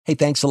Hey,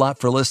 thanks a lot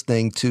for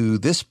listening to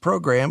this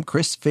program,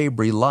 Chris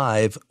Fabry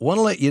Live. Want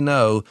to let you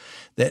know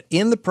that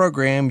in the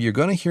program, you're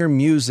going to hear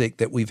music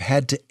that we've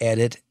had to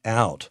edit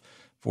out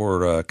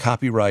for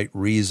copyright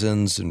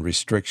reasons and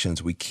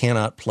restrictions. We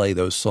cannot play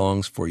those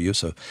songs for you,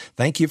 so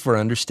thank you for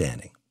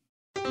understanding.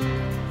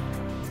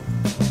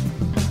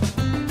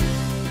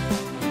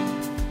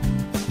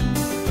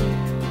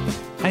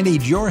 I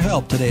need your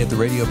help today at the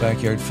Radio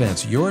Backyard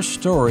Fence. Your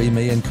story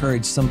may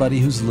encourage somebody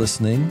who's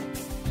listening.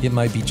 It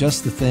might be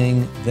just the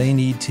thing they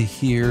need to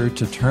hear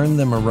to turn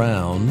them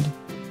around.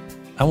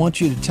 I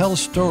want you to tell a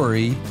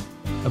story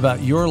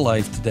about your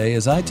life today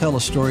as I tell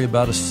a story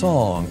about a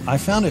song. I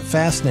found it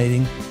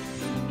fascinating.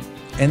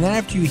 And then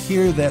after you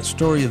hear that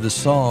story of the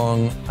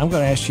song, I'm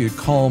going to ask you to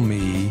call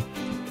me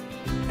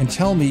and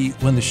tell me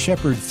when the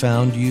shepherd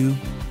found you,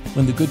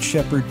 when the good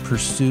shepherd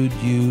pursued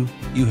you,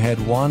 you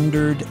had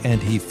wandered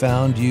and he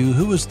found you.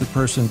 Who was the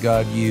person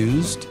God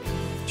used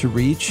to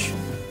reach,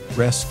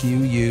 rescue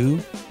you?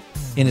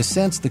 In a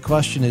sense, the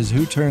question is,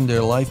 who turned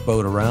their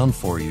lifeboat around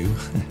for you?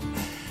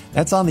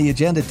 That's on the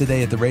agenda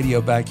today at the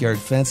Radio Backyard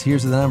Fence.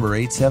 Here's the number,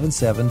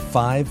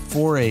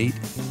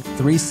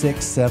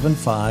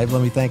 877-548-3675.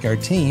 Let me thank our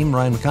team,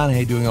 Ryan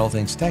McConaughey doing all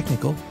things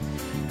technical.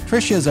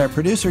 Tricia is our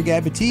producer.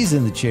 Gabby T's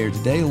in the chair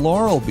today.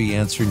 Laura will be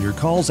answering your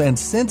calls. And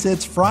since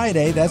it's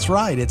Friday, that's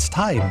right, it's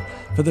time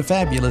for the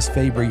fabulous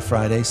Fabry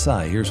Friday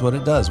Sigh. Here's what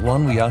it does.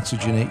 1, we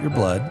oxygenate your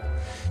blood.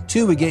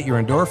 2, we get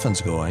your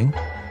endorphins going.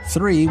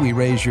 3, we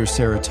raise your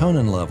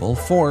serotonin level.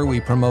 4,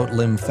 we promote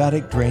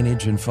lymphatic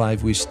drainage. And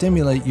 5, we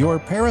stimulate your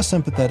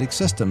parasympathetic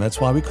system.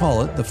 That's why we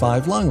call it the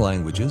 5 lung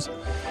languages.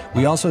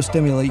 We also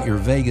stimulate your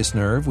vagus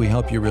nerve. We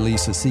help you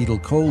release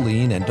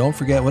acetylcholine. And don't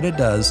forget what it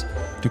does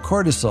to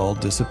cortisol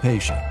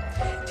dissipation.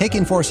 Take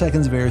in 4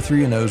 seconds of air through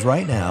your nose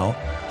right now.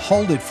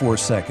 Hold it 4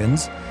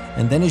 seconds.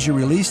 And then as you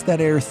release that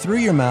air through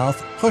your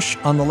mouth, push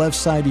on the left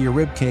side of your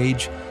rib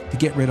cage to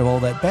get rid of all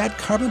that bad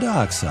carbon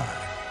dioxide.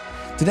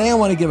 Today I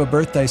want to give a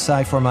birthday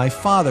sigh for my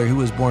father, who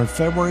was born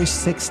February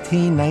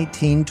 16,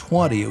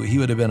 1920. He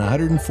would have been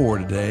 104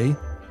 today.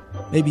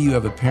 Maybe you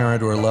have a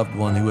parent or a loved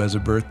one who has a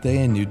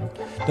birthday and you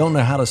don't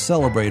know how to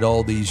celebrate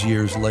all these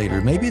years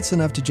later. Maybe it's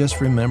enough to just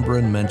remember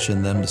and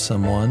mention them to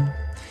someone.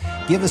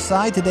 Give a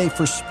sigh today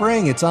for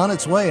spring. It's on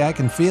its way. I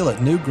can feel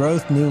it. New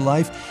growth, new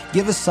life.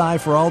 Give a sigh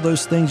for all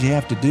those things you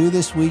have to do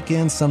this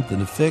weekend, something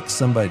to fix,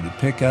 somebody to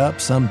pick up,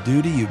 some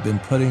duty you've been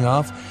putting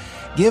off.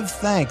 Give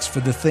thanks for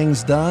the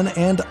things done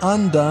and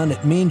undone.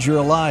 It means you're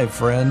alive,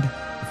 friend.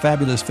 The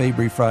fabulous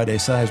Fabry Friday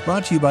Sigh is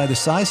brought to you by the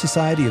Sigh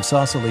Society of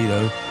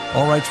Sausalito.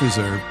 All rights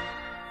reserved.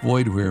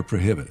 Void where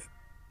prohibited.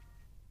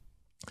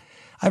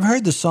 I've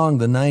heard the song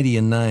The 90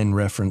 and 9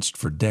 referenced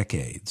for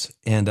decades,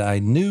 and I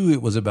knew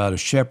it was about a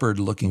shepherd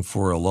looking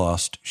for a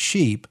lost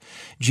sheep.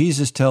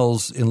 Jesus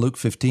tells in Luke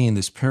 15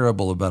 this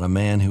parable about a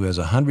man who has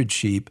 100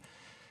 sheep,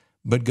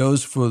 but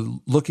goes for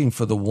looking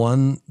for the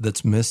one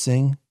that's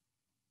missing.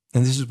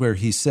 And this is where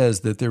he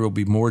says that there will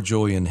be more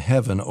joy in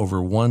heaven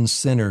over one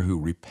sinner who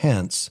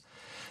repents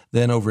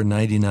than over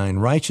 99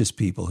 righteous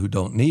people who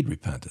don't need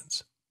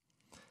repentance.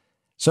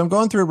 So I'm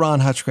going through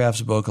Ron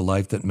Hutchcraft's book, A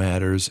Life That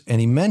Matters, and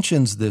he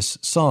mentions this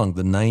song,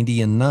 The 90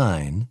 and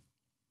 9,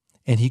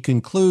 and he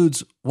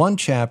concludes one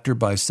chapter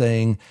by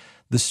saying,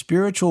 the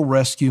spiritual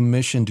rescue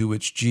mission to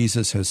which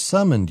Jesus has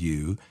summoned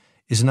you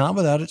is not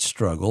without its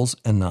struggles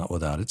and not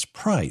without its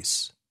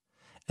price.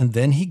 And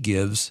then he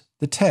gives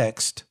the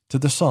text to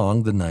the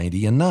song, The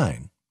 90 and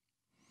 9.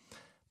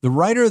 The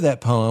writer of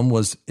that poem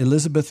was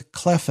Elizabeth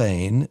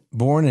Clephane,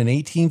 born in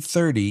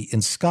 1830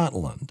 in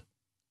Scotland.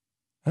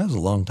 That was a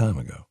long time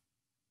ago.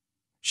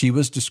 She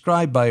was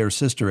described by her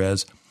sister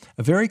as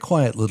a very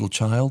quiet little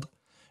child,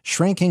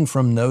 shrinking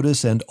from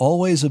notice and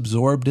always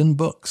absorbed in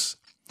books.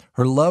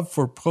 Her love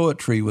for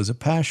poetry was a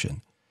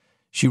passion.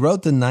 She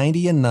wrote The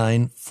 90 and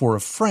 9 for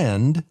a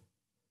friend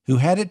who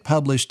had it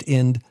published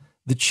in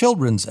The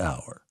Children's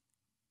Hour.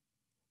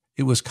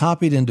 It was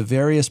copied into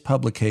various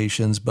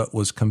publications, but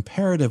was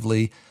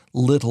comparatively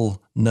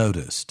little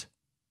noticed.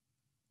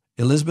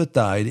 Elizabeth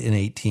died in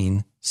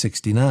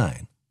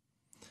 1869.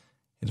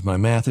 If my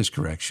math is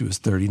correct, she was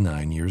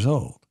 39 years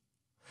old.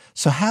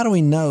 So how do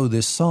we know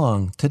this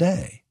song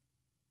today?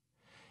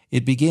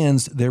 It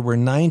begins, there were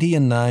 90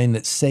 and 9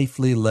 that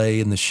safely lay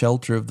in the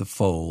shelter of the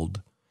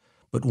fold,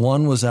 but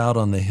one was out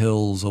on the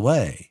hills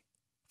away,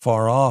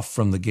 far off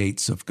from the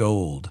gates of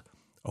gold,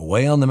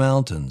 away on the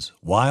mountains,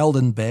 wild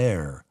and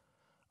bare,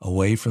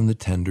 away from the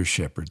tender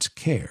shepherd's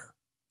care.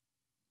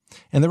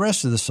 And the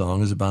rest of the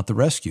song is about the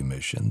rescue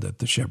mission that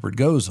the shepherd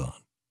goes on,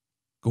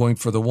 going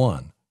for the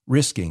one,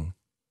 risking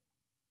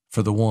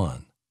for the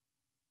one.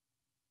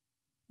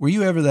 Were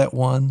you ever that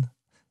one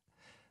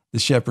the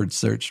shepherd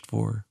searched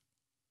for?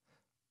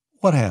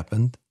 What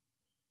happened?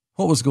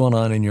 What was going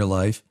on in your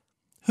life?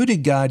 Who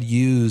did God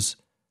use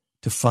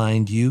to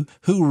find you?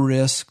 Who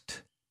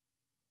risked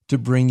to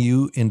bring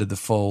you into the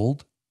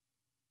fold?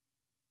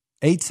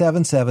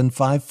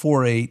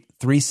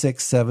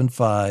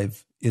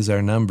 877-548-3675 is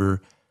our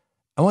number.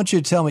 I want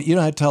you to tell me, you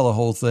don't have to tell the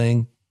whole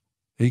thing.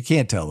 You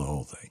can't tell the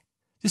whole thing.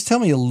 Just tell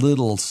me a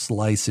little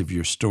slice of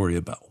your story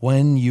about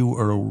when you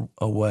were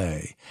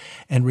away.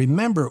 And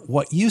remember,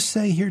 what you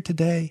say here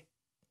today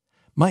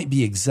might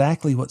be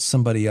exactly what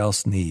somebody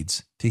else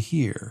needs to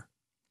hear.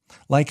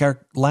 Like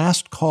our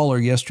last caller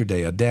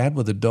yesterday, a dad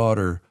with a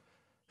daughter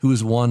who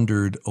has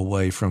wandered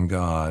away from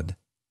God.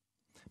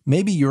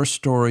 Maybe your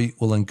story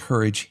will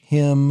encourage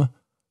him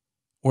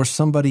or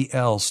somebody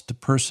else to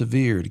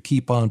persevere, to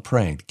keep on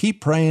praying, to keep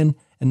praying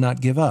and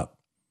not give up.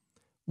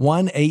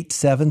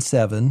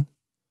 1-877-548-3675.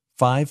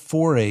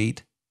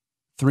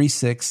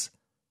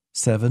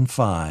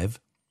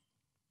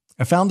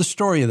 I found the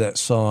story of that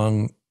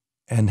song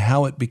and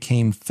how it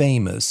became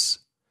famous.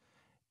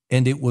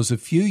 And it was a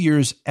few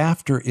years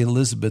after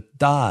Elizabeth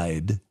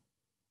died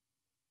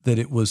that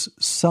it was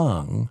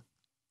sung.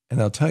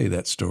 And I'll tell you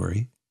that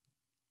story.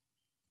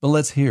 But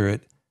let's hear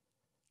it.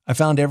 I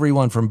found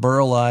everyone from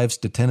Burl Ives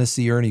to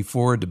Tennessee Ernie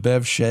Ford to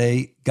Bev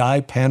Shea, Guy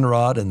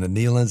Penrod, and the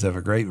Nealons have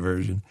a great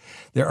version.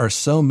 There are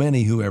so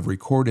many who have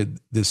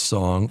recorded this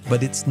song,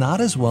 but it's not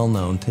as well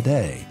known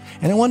today.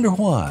 And I wonder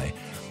why.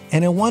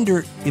 And I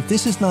wonder if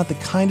this is not the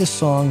kind of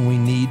song we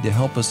need to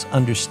help us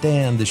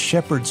understand the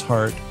shepherd's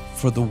heart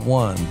for the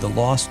one, the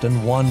lost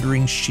and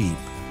wandering sheep,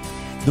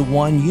 the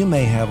one you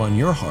may have on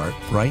your heart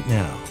right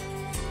now.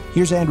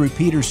 Here's Andrew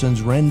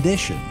Peterson's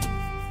rendition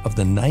of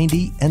the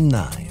 90 and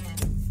 9.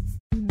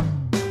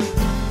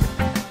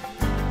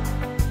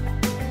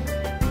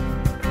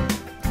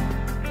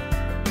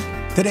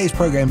 Today's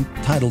program,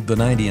 titled The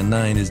 90 and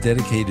 9, is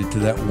dedicated to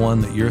that one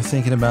that you're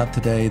thinking about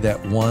today,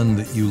 that one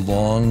that you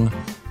long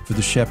for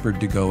the shepherd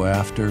to go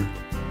after.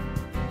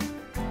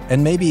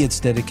 And maybe it's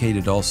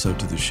dedicated also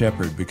to the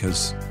shepherd,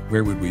 because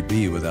where would we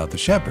be without the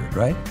shepherd,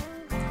 right?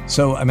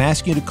 So I'm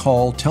asking you to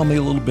call. Tell me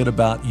a little bit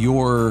about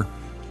your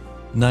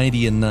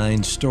 90 and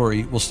 9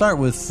 story. We'll start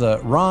with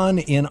Ron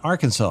in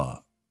Arkansas.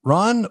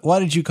 Ron, why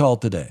did you call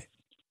today?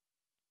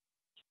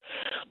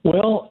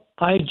 Well,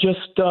 I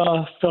just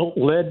felt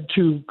led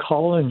to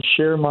call and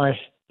share my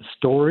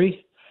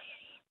story.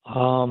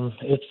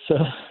 It's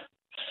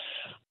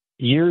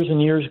years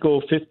and years ago,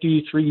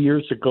 53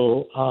 years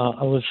ago,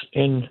 I was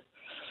in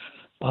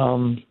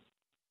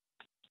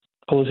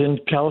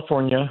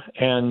California,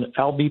 and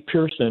Albie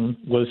Pearson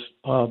was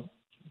a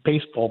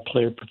baseball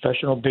player,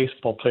 professional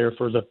baseball player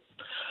for the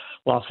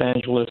Los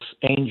Angeles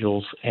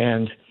Angels.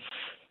 And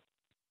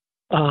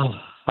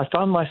I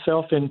found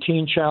myself in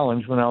Teen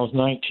Challenge when I was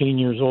 19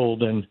 years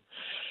old, and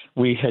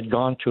we had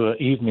gone to an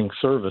evening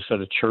service at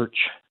a church,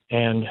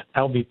 and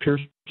Albie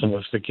Pearson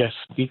was the guest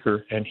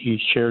speaker, and he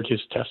shared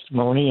his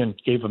testimony and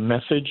gave a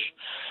message.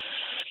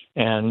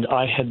 And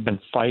I had been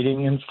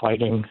fighting and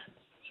fighting,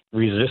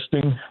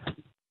 resisting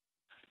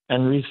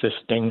and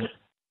resisting.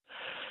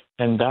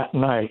 And that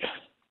night,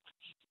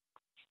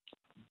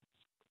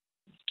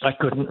 I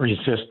couldn't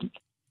resist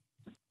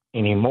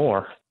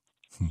anymore.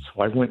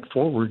 So I went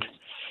forward,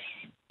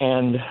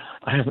 and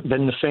I haven't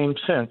been the same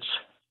since.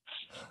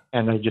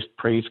 And I just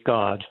praise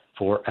God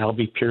for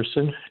Albie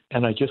Pearson.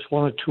 And I just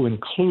wanted to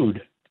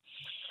include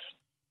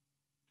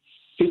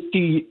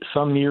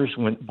 50-some years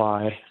went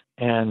by,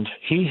 and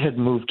he had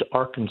moved to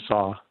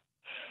Arkansas.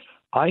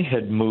 I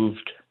had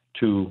moved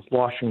to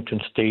Washington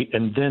State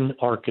and then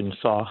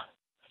Arkansas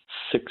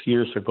 6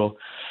 years ago.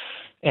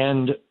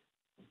 And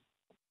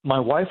my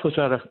wife was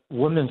at a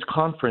women's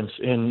conference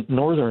in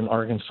northern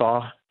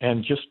Arkansas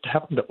and just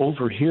happened to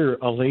overhear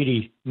a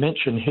lady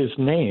mention his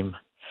name.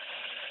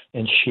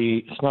 And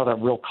it's not a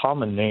real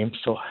common name,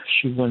 so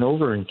she went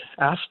over and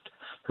asked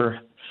her,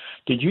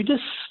 Did you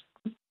just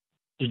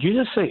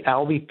say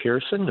Albie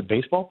Pearson, the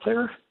baseball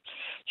player?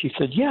 She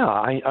said, yeah,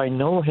 I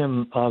know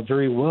him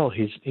very well.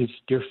 He's a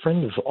dear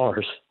friend of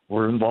ours.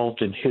 We're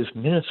involved in his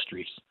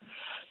ministries.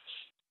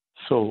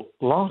 So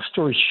long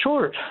story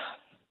short,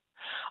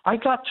 I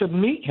got to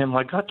meet him.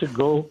 I got to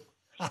go,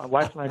 my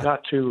wife and I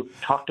got to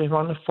talk to him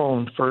on the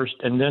phone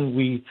first, and then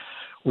we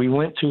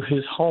went to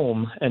his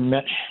home and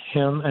met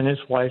him and his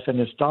wife and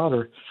his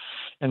daughter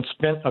and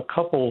spent a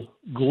couple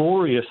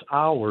glorious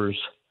hours.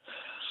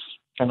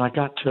 And I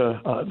got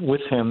to,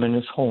 with him in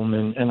his home,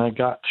 and I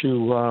got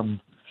to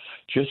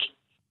just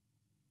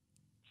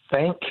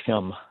thank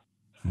him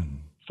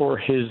for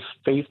his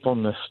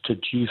faithfulness to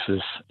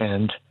Jesus.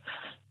 And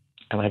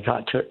I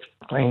got to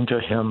explain to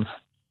him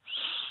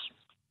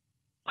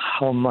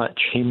how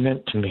much he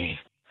meant to me,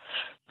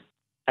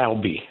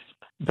 Albie,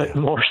 but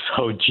more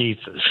so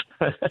Jesus.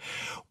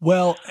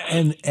 Well,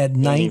 and at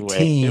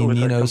 19, anyway,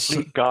 it was a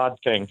complete God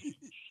thing.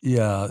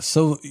 Yeah,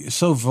 so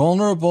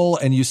vulnerable,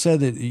 and you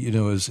said that it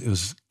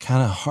was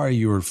kind of hard.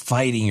 You're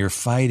fighting,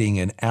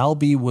 and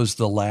Albie was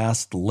the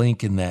last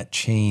link in that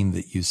chain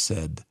that you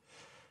said,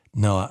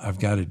 "No, I've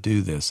got to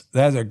do this."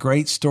 That's a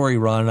great story,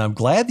 Ron. And I'm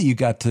glad that you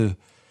got to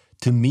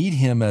meet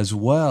him as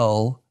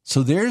well.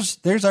 So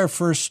there's our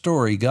first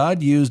story.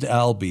 God used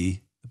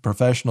Albie, the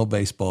professional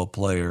baseball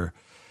player,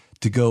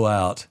 to go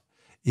out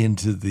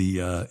into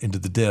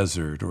the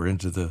desert or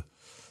into the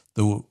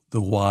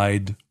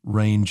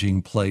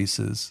wide-ranging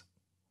places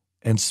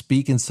and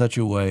speak in such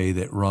a way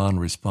that Ron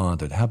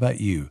responded. How about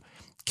you?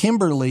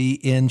 Kimberly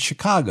in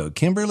Chicago.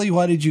 Kimberly,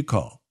 why did you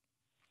call?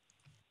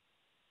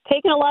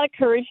 Taking a lot of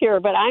courage here,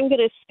 but I'm going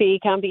to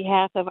speak on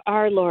behalf of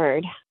our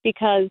Lord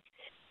because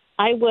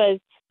I was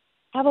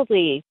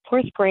probably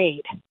fourth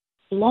grade,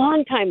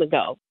 long time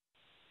ago.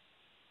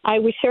 I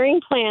was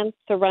sharing plans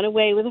to run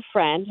away with a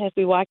friend as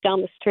we walked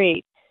down the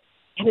street,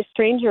 and a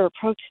stranger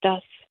approached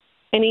us,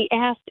 and he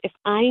asked if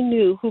I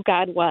knew who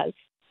God was.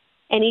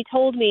 And he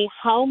told me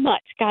how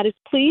much God is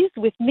pleased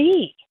with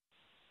me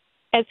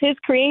as his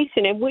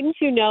creation. And wouldn't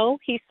you know,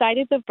 he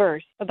cited the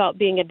verse about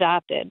being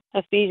adopted,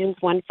 Ephesians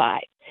 1:5.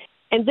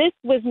 And this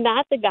was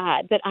not the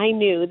God that I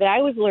knew, that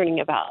I was learning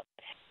about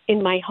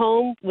in my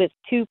home with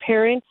two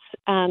parents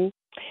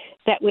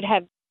that would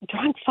have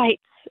drunk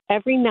fights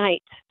every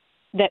night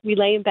that we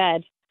lay in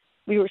bed.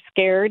 We were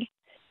scared.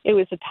 It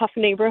was a tough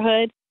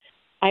neighborhood.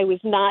 I was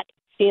not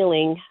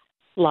feeling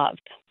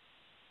loved.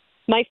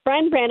 My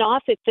friend ran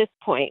off at this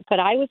point,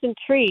 but I was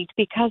intrigued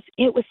because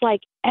it was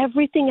like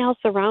everything else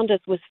around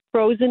us was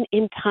frozen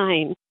in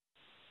time.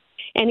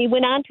 And he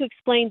went on to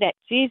explain that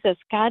Jesus,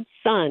 God's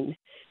Son,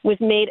 was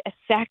made a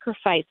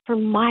sacrifice for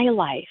my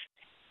life.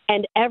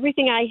 And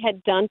everything I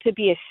had done to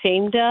be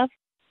ashamed of,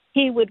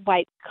 he would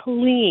wipe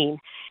clean.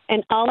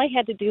 And all I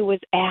had to do was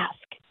ask.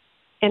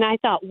 And I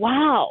thought,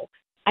 wow,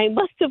 I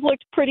must have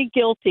looked pretty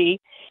guilty.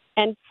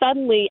 And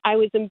suddenly I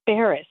was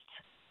embarrassed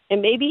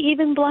and maybe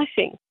even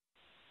blushing.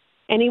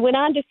 And he went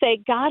on to say,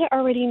 God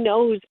already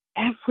knows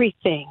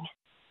everything.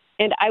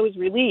 And I was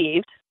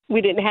relieved.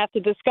 We didn't have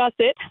to discuss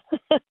it.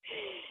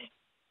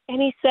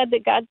 And he said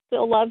that God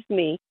still loves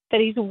me,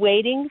 that he's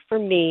waiting for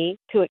me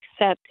to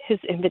accept his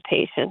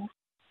invitation.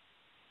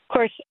 Of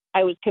course,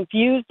 I was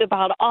confused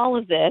about all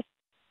of this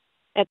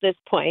at this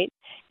point,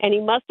 and he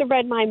must have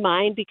read my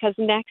mind because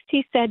next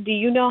he said, do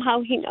you know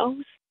how he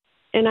knows?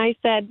 And I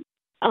said,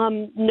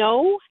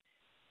 no,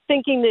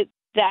 thinking that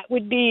that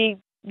would be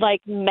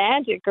like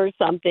magic or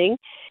something.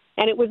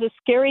 And it was a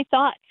scary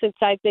thought since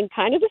I've been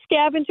kind of a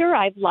scavenger.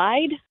 I've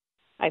lied,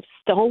 I've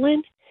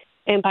stolen,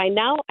 and by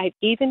now I've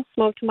even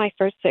smoked my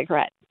first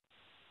cigarette.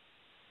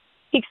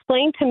 He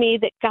explained to me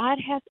that God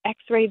has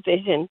X-ray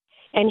vision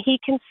and he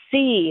can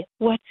see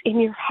what's in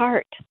your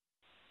heart.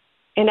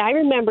 And I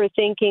remember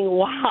thinking,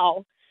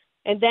 wow.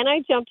 And then I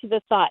jumped to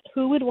the thought,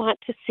 who would want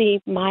to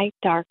see my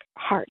dark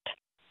heart?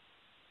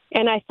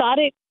 And I thought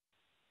it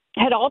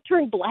had all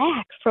turned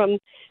black from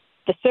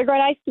the cigarette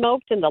I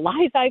smoked and the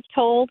lies I've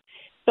told.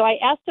 So I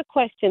asked a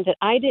question that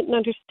I didn't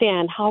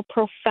understand how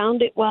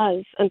profound it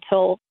was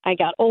until I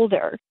got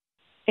older.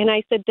 And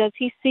I said, does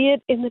he see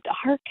it in the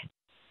dark?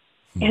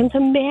 And the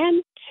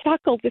man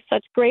chuckled with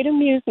such great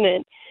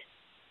amusement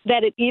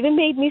that it even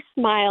made me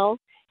smile.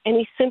 And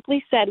he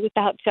simply said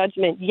without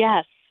judgment,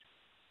 yes,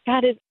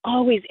 God is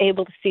always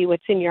able to see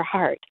what's in your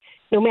heart,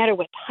 no matter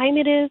what time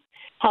it is,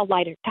 how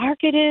light or dark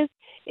it is,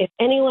 if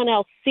anyone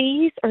else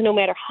sees, or no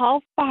matter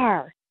how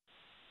far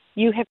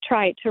you have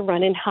tried to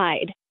run and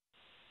hide.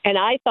 And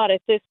I thought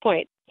at this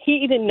point,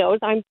 he even knows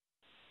I'm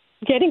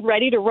getting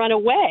ready to run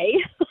away.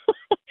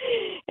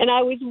 And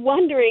I was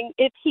wondering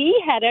if he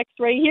had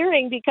X-ray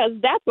hearing because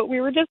that's what we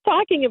were just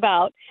talking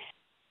about.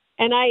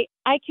 And I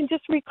can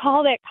just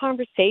recall that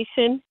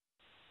conversation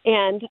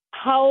and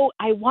how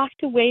I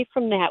walked away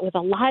from that with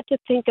a lot to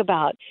think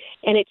about.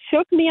 And it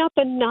shook me up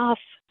enough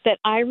that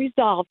I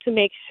resolved to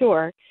make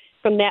sure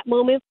from that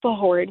moment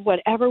forward,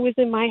 whatever was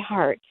in my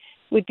heart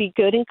would be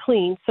good and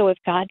clean. So if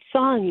God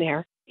saw him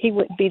there, he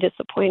wouldn't be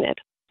disappointed.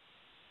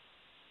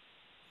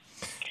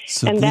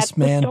 So and this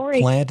man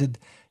planted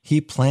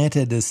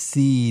a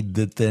seed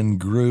that then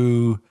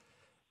grew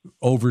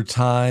over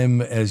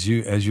time as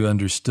you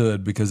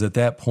understood, because at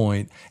that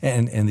point,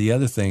 and the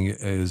other thing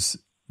is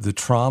the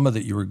trauma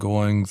that you were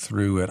going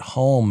through at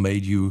home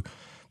made you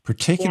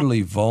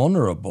particularly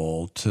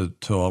vulnerable to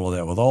all of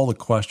that, with all the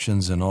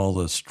questions and all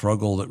the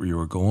struggle that you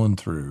were going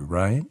through,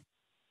 right?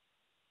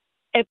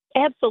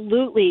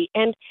 Absolutely.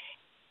 And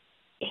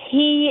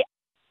it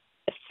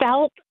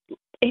felt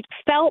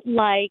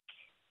like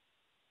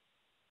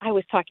I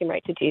was talking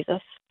right to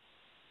Jesus.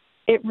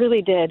 It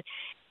really did.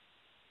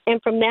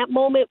 And from that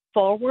moment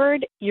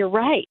forward, you're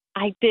right.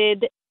 I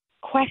did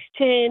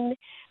question,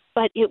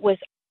 but it was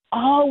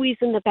always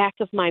in the back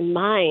of my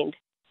mind,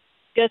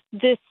 just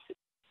this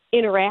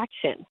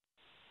interaction.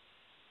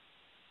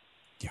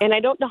 Yeah. And I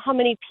don't know how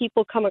many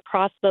people come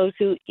across those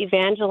who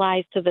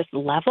evangelize to this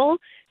level,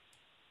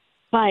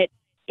 but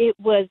it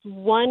was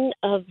one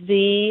of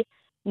the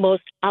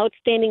most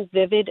outstanding,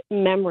 vivid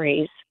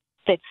memories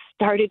that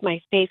started my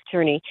faith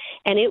journey.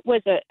 And it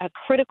was a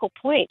critical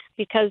point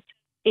because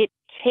it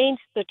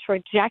changed the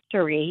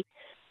trajectory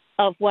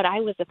of what I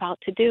was about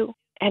to do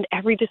and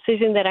every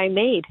decision that I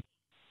made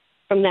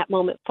from that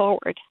moment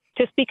forward,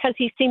 just because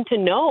he seemed to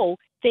know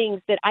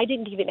things that I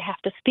didn't even have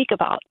to speak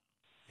about.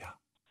 Yeah.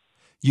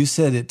 You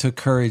said it took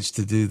courage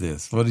to do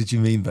this. What did you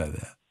mean by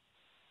that?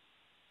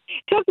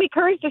 It took me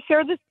courage to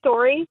share this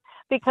story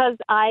because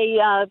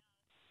I've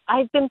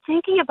been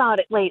thinking about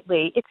it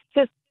lately. It's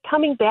just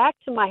coming back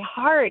to my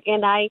heart,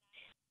 and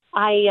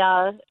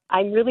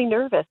I'm really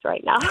nervous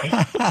right now.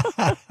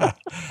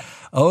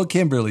 Oh,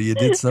 Kimberly, you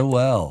did so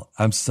well.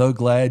 I'm so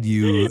glad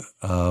you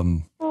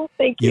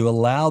Thank you. you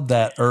allowed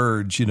that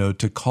urge,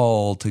 to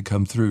call to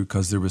come through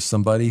because there was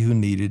somebody who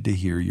needed to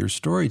hear your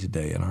story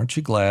today. And aren't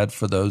you glad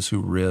for those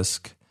who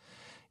risk,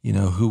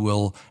 who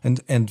will,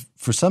 and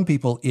for some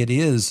people, it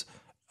is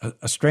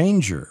a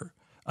stranger.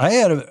 I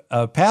had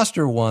a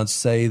pastor once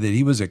say that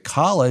he was at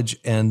college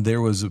and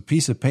there was a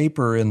piece of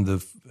paper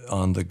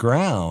on the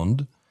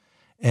ground,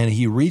 and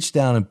he reached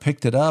down and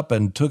picked it up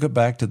and took it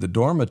back to the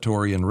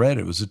dormitory and read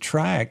it. It was a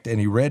tract, and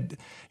he read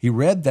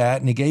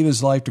that, and he gave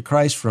his life to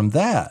Christ from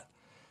that.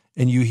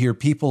 And you hear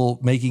people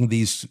making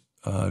these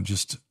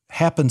just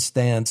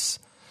happenstance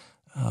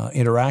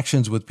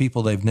interactions with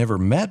people they've never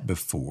met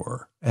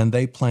before, and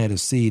they plant a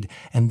seed.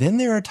 And then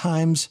there are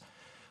times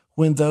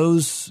when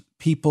those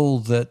people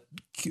that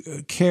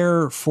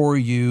care for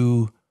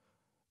you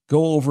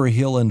go over a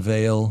hill and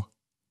vale,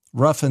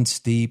 rough and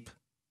steep,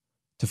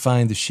 to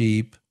find the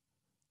sheep.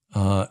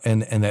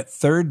 And that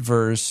third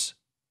verse,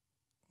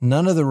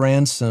 none of the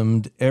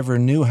ransomed ever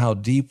knew how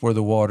deep were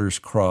the waters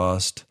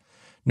crossed,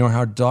 nor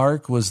how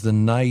dark was the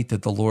night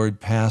that the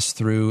Lord passed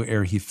through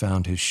ere he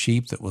found his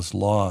sheep that was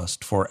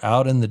lost. For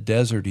out in the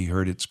desert he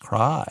heard its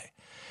cry.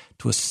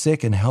 'Twas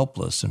sick and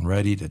helpless and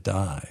ready to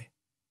die.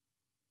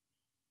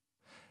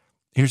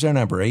 Here's our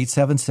number,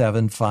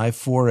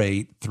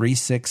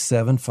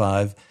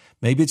 877-548-3675.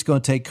 Maybe it's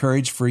going to take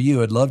courage for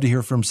you. I'd love to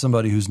hear from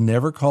somebody who's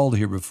never called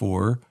here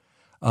before.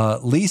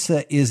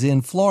 Lisa is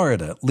in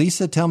Florida.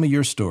 Lisa, tell me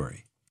your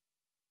story.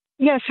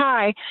 Yes,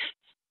 hi.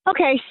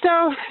 Okay,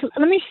 so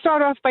let me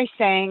start off by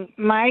saying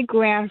my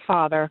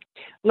grandfather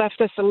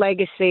left us a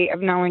legacy of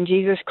knowing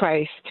Jesus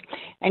Christ,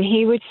 and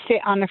he would sit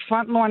on the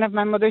front lawn of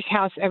my mother's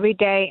house every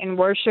day and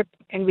worship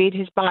and read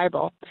his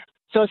Bible.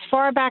 So as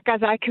far back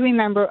as I can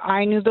remember,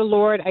 I knew the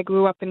Lord. I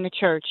grew up in the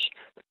church.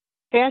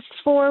 Fast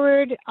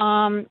forward,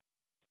 I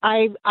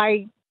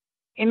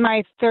in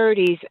my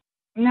 30s,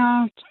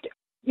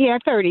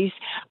 30s,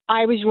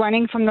 I was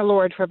running from the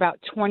Lord for about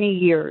 20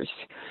 years.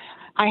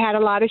 I had a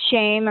lot of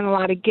shame and a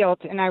lot of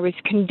guilt, and I was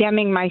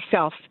condemning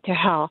myself to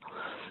hell,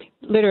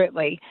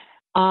 literally.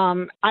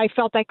 I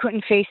felt I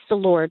couldn't face the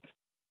Lord.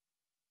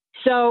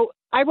 So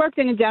I worked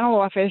in a dental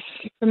office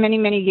for many,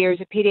 many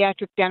years, a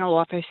pediatric dental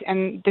office,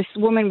 and this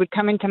woman would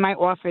come into my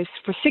office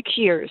for 6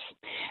 years.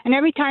 And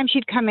every time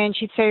she'd come in,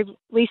 she'd say,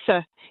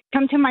 Lisa,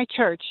 come to my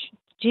church.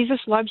 Jesus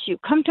loves you.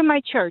 Come to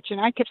my church. And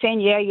I kept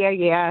saying, yeah,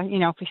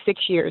 for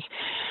 6 years.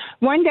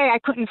 One day I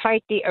couldn't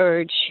fight the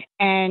urge,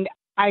 and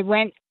I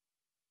went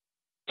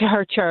to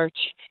her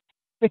church.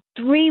 For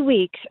 3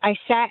 weeks, I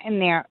sat in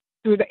there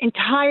through the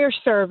entire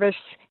service,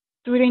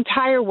 through the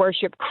entire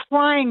worship,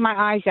 crying my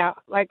eyes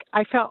out. Like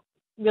I felt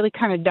really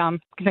kind of dumb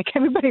because like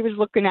everybody was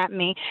looking at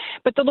me.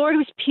 But the Lord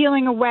was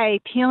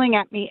peeling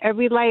at me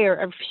every layer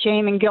of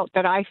shame and guilt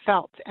that I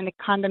felt and the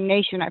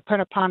condemnation I put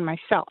upon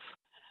myself.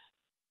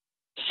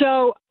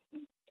 So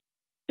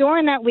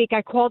during that week,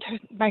 I called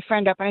my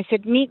friend up and I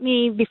said, meet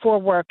me before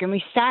work. And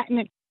we sat in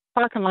the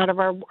parking lot of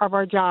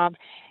our job.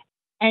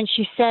 And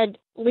she said,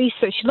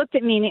 Lisa, she looked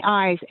at me in the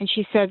eyes and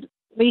she said,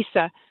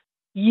 Lisa,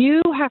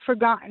 you have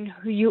forgotten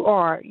who you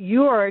are.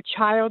 You are a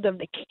child of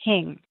the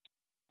King.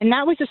 And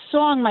that was a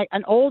song,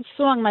 an old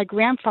song my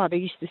grandfather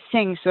used to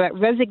sing, so that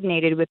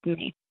resonated with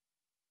me.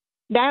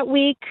 That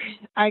week,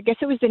 I guess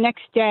it was the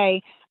next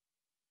day,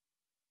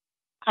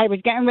 I was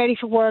getting ready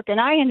for work,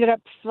 and I ended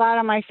up flat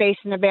on my face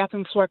in the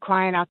bathroom floor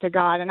crying out to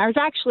God. And I was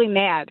actually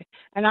mad.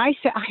 And I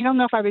said, I don't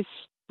know if I was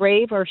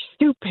brave or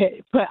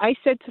stupid, but I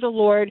said to the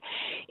Lord,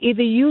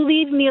 either you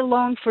leave me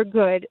alone for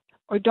good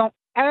or don't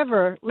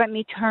ever let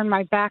me turn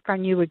my back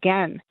on you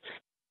again.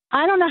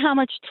 I don't know how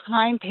much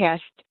time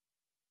passed,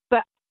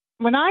 but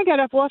when I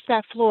got up off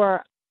that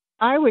floor,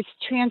 I was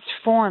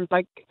transformed.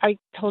 Like I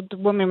told the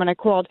woman when I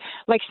called,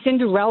 like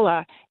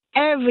Cinderella,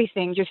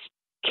 everything just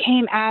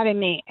came out of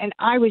me, and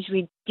I was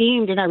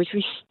redeemed and I was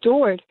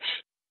restored.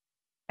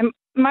 And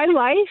my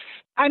life,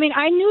 I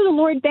knew the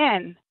Lord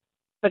then,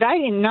 but I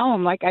didn't know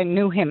him like I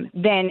knew him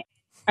then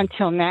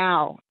until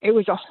now. It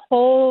was a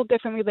whole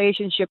different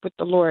relationship with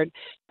the Lord,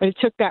 but it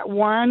took that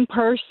one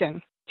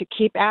person to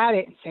keep at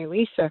it and say,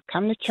 Lisa,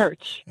 come to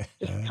church.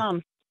 Just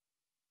come.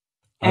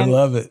 I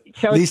love it.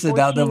 So Lisa,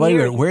 now wait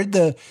a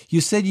minute.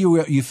 You said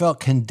you felt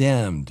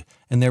condemned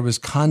and there was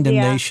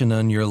condemnation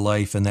on your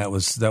life, and that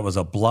was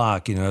a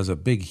block, it was a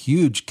big,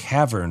 huge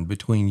cavern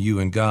between you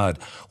and God.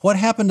 What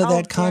happened to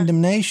that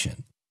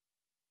condemnation?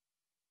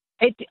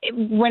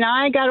 When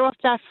I got off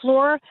that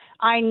floor,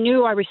 I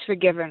knew I was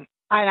forgiven,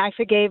 and I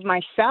forgave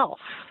myself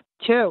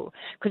too,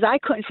 because I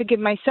couldn't forgive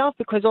myself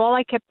because all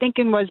I kept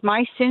thinking was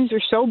my sins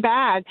were so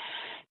bad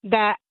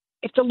that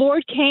if the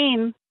Lord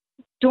came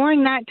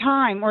during that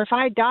time, or if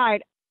I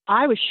died,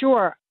 I was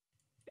sure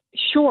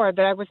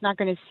that I was not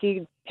going to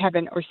see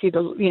heaven or see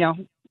the,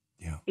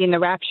 be in the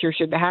rapture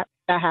should that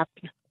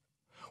happen.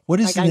 What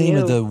is the name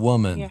of the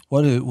woman? Yeah.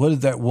 What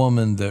did that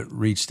woman that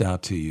reached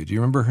out to you? Do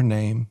you remember her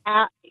name?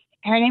 Her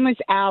name was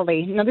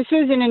Allie. No, this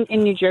was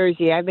in New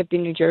Jersey. I lived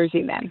in New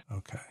Jersey then.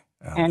 Okay.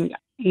 Allie.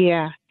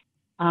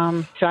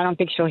 And so I don't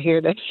think she'll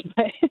hear this.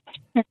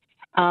 But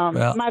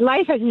My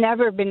life has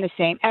never been the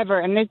same, ever.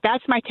 And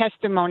that's my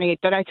testimony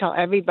that I tell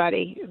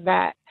everybody,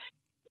 that,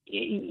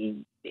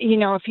 you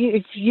know,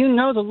 if you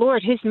know the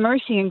Lord, his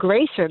mercy and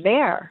grace are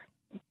there,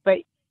 but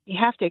you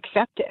have to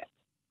accept it.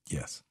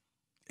 Yes.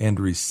 And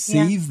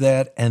receive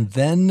that, and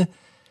then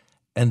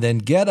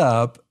get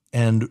up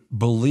and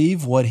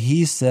believe what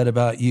he said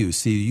about you.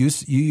 See, you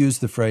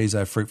used the phrase,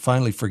 I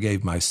finally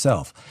forgave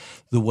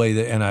myself. The way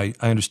that, and I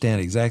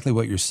understand exactly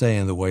what you're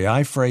saying. The way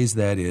I phrase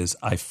that is,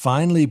 I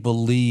finally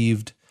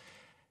believed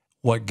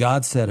what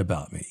God said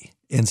about me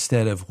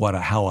instead of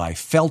how I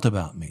felt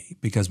about me.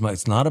 Because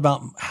it's not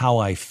about how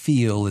I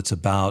feel, it's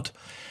about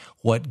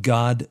what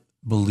God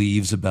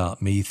believes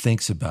about me,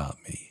 thinks about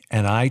me.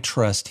 And I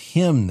trust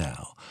him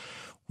now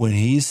when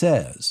he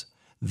says,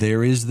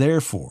 there is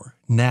therefore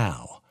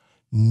now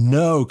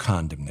no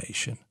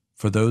condemnation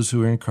for those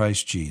who are in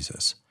Christ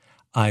Jesus.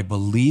 I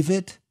believe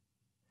it.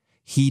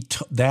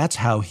 That's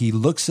how he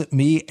looks at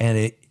me,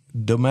 and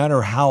no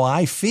matter how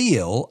I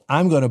feel,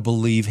 I'm going to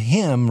believe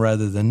him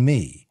rather than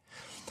me.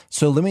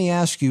 So let me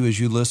ask you, as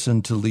you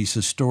listen to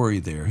Lisa's story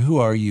there, who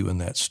are you in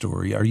that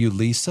story? Are you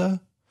Lisa?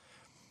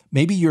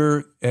 Maybe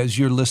as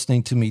you're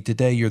listening to me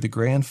today, you're the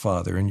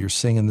grandfather and you're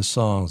singing the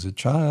songs, "A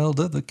Child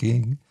of the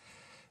King."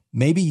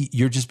 Maybe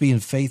you're just being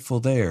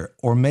faithful there.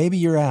 Or maybe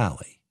you're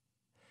Allie.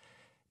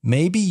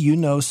 Maybe you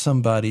know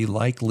somebody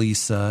like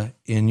Lisa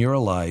in your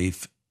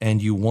life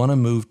and you want to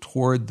move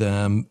toward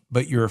them,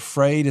 but you're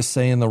afraid of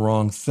saying the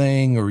wrong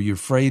thing, or you're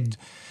afraid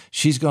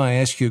she's going to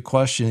ask you a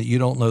question that you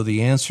don't know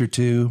the answer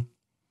to.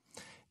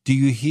 Do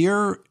you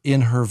hear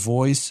in her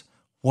voice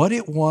what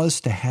it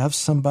was to have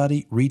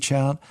somebody reach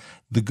out?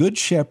 The Good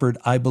Shepherd,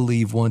 I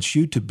believe, wants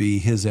you to be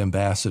his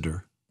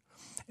ambassador.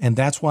 And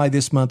that's why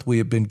this month we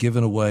have been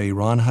giving away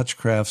Ron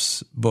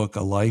Hutchcraft's book,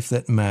 A Life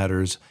That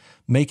Matters,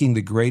 making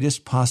the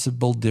greatest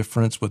possible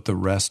difference with the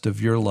rest of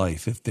your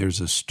life. If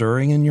there's a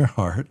stirring in your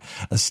heart,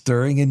 a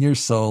stirring in your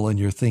soul, and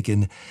you're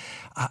thinking,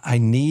 I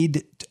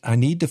need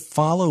to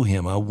follow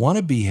him. I want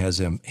to be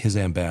his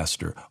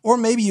ambassador. Or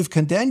maybe you've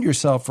condemned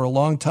yourself for a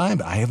long time.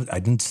 I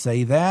didn't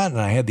say that, and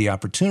I had the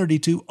opportunity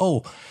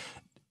to.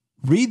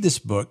 Read this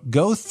book,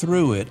 go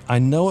through it. I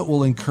know it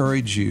will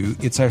encourage you.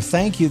 It's our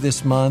thank you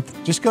this month.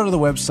 Just go to the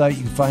website.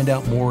 You can find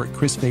out more at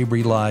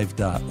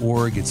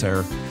chrisfabrylive.org. It's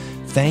our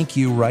thank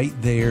you right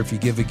there if you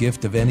give a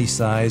gift of any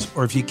size.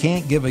 Or if you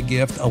can't give a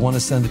gift, I want to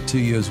send it to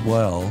you as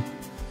well.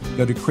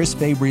 Go to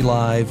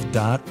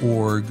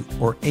chrisfabrylive.org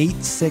or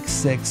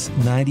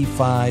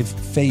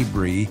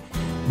 866-95-FABRY.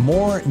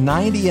 More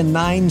 90 and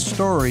 9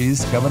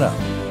 stories coming up.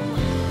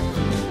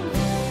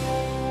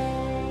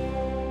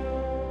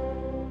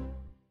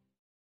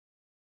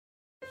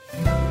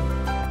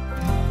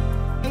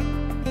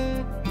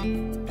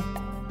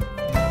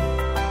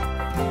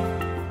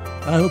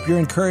 I hope you're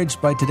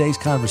encouraged by today's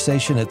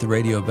conversation at the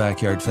Radio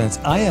Backyard Fence.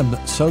 I am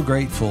so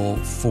grateful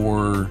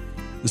for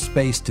the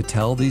space to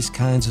tell these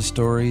kinds of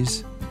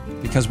stories,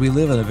 because we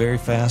live in a very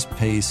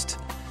fast-paced,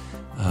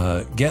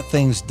 get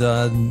things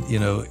done,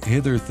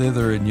 hither,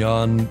 thither, and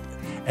yon.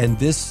 And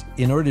this,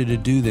 in order to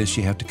do this,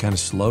 you have to kind of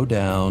slow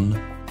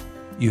down.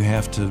 You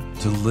have to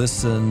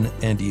listen,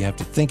 and you have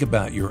to think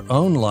about your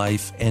own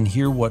life and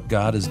hear what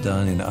God has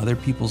done in other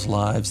people's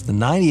lives. The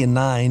 90 and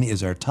 9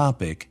 is our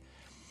topic.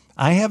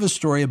 I have a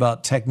story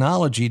about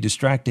technology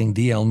distracting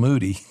D.L.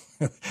 Moody.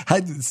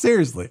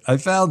 Seriously, I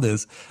found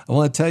this. I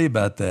want to tell you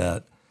about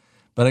that.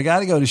 But I got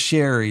to go to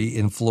Sherry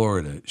in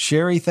Florida.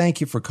 Sherry, thank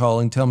you for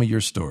calling. Tell me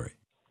your story.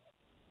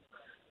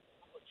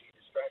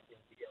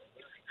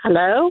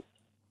 Hello?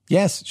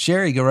 Yes,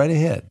 Sherry, go right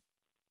ahead.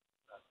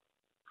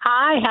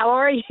 Hi, how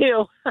are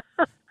you?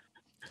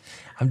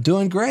 I'm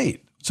doing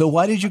great. So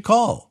why did you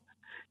call?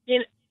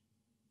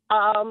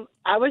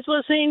 I was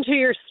listening to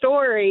your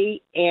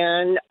story,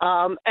 and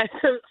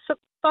so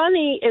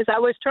funny is I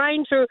was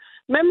trying to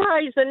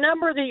memorize the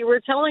number that you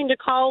were telling to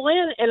call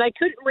in, and I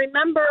couldn't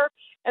remember.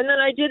 And then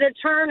I did a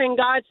turn, and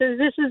God says,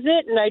 "This is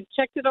it." And I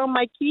checked it on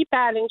my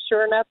keypad, and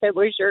sure enough, it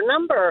was your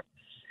number.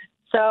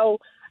 So,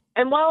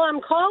 and while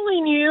I'm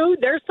calling you,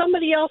 there's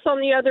somebody else on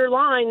the other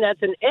line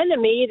that's an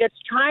enemy that's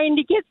trying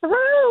to get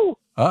through.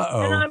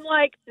 Uh-oh. And I'm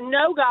like,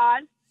 "No,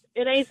 God,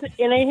 it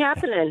ain't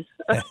happening."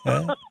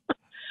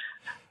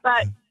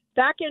 But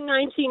back in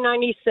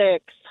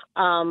 1996,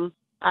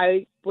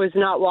 I was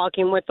not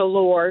walking with the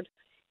Lord,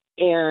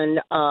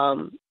 and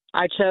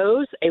I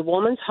chose a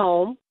woman's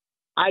home.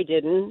 I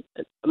didn't.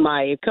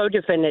 My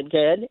co-defendant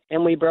did,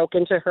 and we broke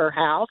into her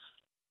house,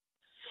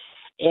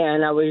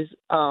 and I was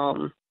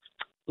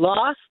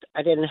lost.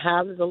 I didn't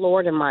have the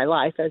Lord in my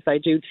life as I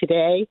do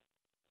today,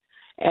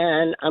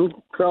 and I'm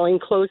growing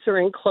closer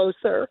and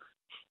closer.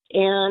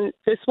 And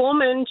this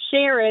woman,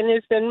 Sharon,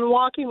 has been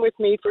walking with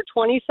me for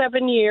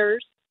 27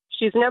 years.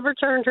 She's never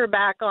turned her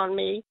back on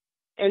me,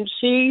 and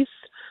she's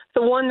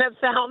the one that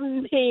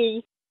found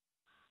me.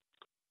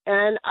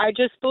 And I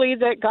just believe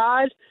that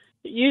God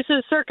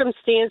uses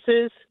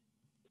circumstances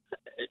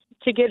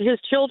to get his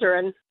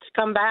children to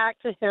come back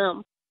to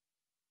him.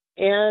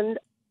 And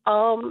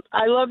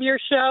I love your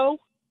show,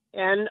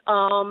 and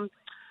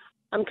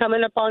I'm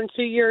coming up on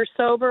 2 years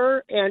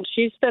sober, and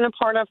she's been a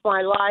part of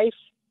my life.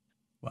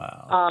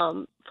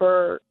 Wow.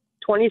 For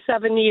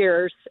 27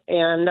 years,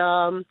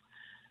 and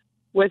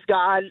with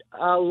God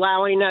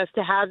allowing us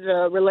to have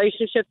the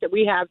relationship that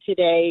we have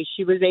today,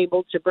 she was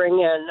able to bring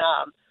in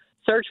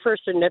search for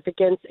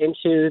significance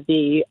into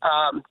the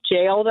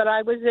jail that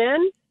I was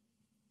in.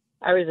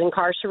 I was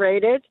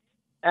incarcerated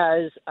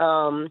as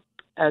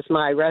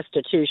my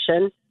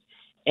restitution,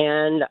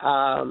 and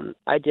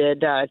I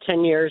did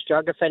 10 years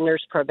drug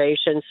offenders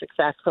probation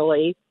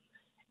successfully,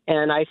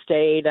 and I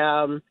stayed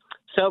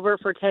sober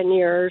for 10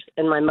 years,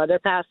 and my mother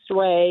passed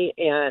away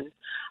and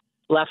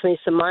left me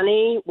some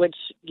money, which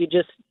you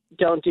just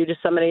don't do to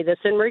somebody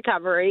that's in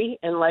recovery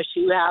unless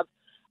you have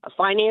a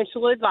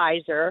financial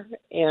advisor.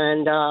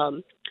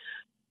 And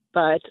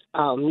but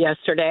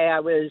yesterday I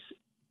was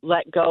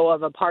let go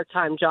of a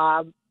part-time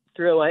job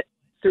through a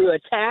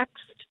text,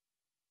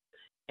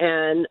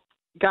 and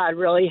God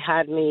really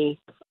had me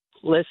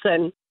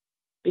listen,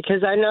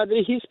 because I know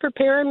that he's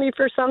preparing me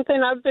for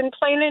something. I've been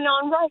planning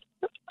on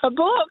writing a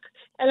book,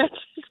 and I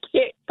just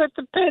can't put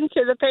the pen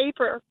to the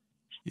paper.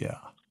 Yeah.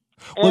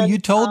 Well, And, you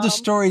told the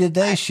story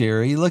today,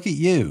 Sherry. Look at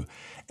you.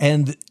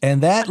 And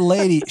that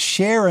lady,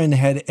 Sharon,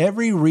 had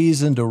every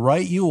reason to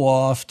write you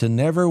off, to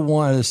never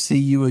want to see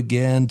you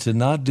again, to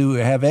not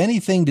have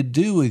anything to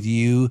do with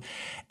you.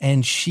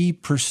 And she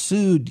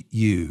pursued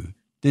you,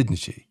 didn't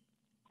she?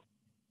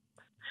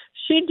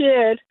 She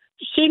did.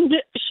 She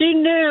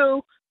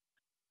knew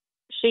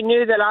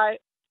that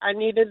I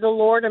needed the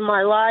Lord in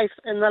my life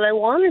and that I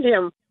wanted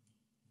him,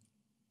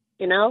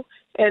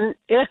 and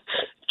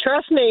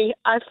trust me,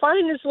 I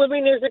find as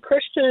living as a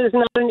Christian is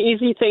not an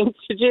easy thing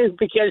to do,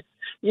 because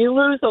you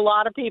lose a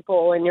lot of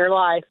people in your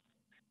life,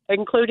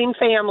 including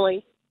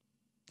family.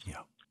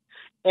 Yeah.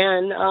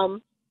 And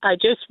I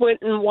just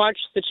went and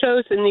watched The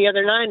Chosen the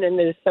other night, and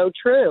it is so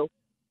true.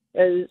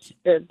 There's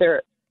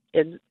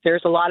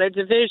a lot of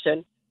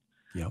division.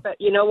 Yeah.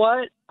 But you know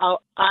what?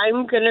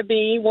 I'm going to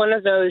be one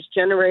of those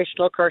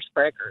generational curse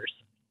breakers.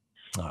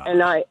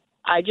 And I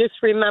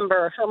just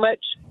remember how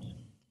much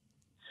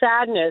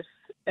sadness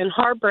and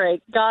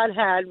heartbreak God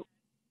had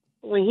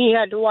when he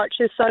had to watch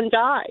his son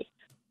die.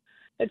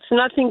 It's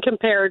nothing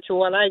compared to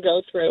what I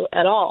go through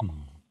at all.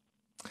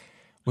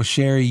 Well,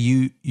 Sherry,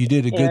 you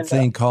did a good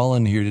thing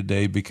calling here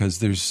today,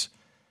 because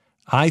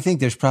I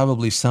think there's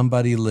probably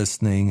somebody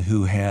listening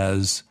who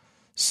has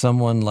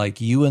someone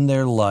like you in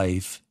their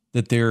life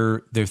that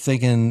they're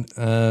thinking,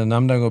 and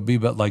I'm not going to be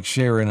but like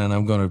Sharon, and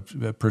I'm going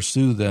to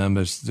pursue them.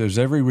 There's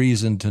every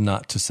reason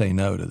to say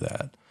no to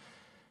that.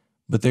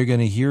 But they're going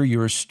to hear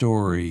your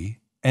story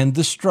and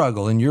the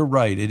struggle, and you're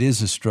right, it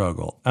is a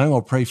struggle. I'm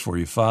going to pray for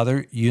you.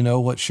 Father, you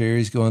know what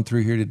Sherry's going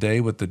through here today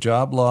with the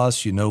job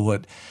loss. You know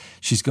what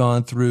she's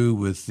gone through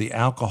with the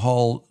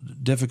alcohol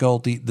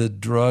difficulty, the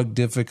drug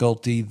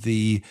difficulty,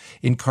 the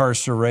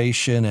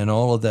incarceration, and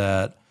all of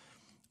that.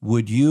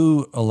 Would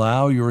you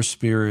allow your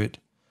Spirit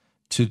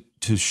to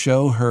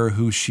show her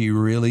who she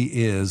really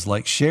is,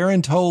 like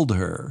Sharon told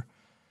her,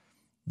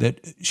 that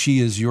she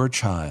is your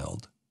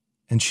child,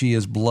 and she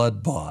is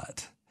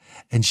blood-bought,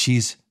 and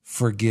she's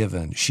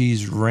forgiven,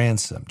 she's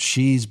ransomed,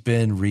 she's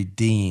been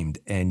redeemed,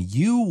 and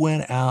you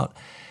went out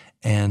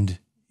and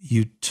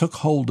you took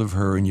hold of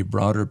her and you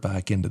brought her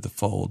back into the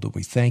fold, and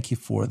we thank you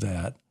for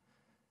that.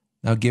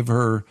 Now give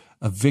her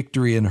a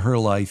victory in her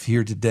life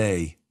here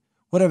today,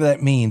 whatever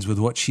that means with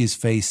what she's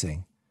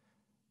facing.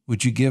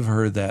 Would you give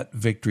her that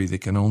victory that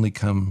can only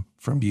come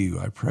from you?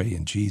 I pray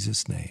in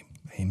Jesus' name.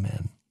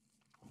 Amen.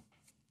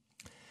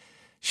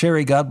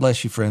 Sherry, God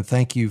bless you, friend.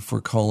 Thank you for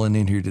calling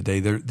in here today.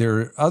 There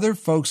are other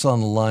folks on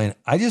the line.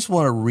 I just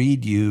want to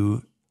read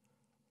you.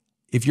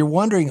 If you're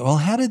wondering, well,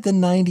 how did the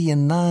 90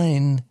 and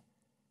 9,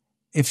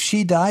 if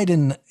she died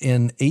in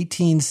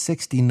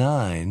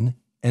 1869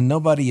 and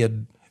nobody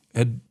had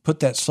put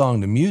that song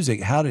to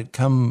music, how did it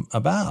come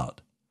about?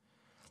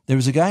 There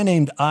was a guy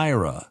named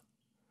Ira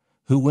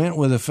who went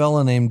with a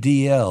fellow named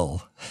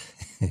D.L.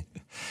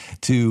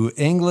 to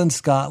England,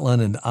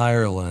 Scotland, and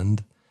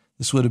Ireland.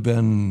 This would have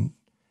been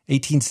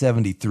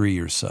 1873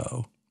 or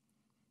so.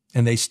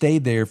 And they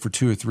stayed there for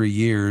 2 or 3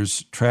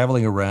 years,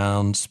 traveling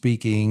around,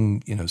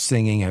 speaking,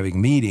 singing, having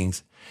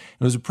meetings.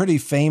 It was a pretty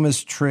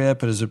famous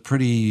trip. It was a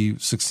pretty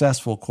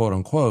successful, quote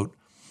unquote,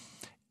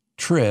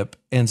 trip.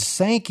 And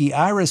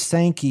Ira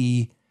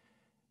Sankey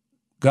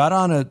got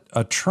on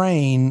a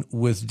train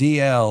with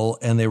DL,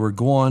 and they were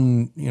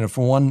going,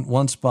 from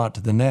one spot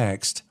to the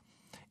next.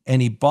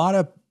 And he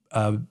bought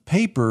a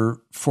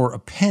paper for a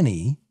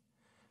penny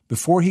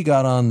before he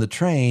got on the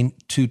train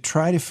to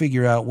try to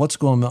figure out what's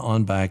going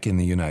on back in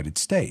the United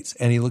States.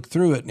 And he looked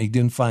through it and he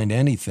didn't find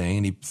anything,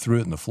 and he threw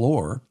it on the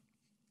floor.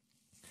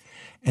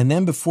 And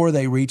then before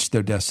they reached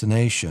their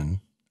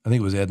destination, I think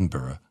it was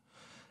Edinburgh,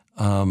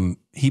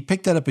 he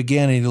picked that up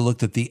again and he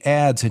looked at the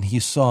ads, and he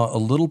saw a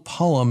little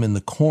poem in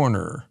the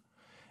corner,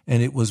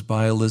 and it was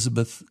by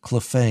Elizabeth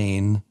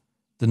Clephane,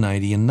 The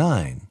 90 and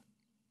 9.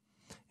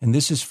 And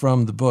this is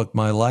from the book,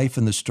 My Life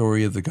and the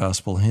Story of the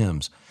Gospel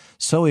Hymns.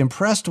 So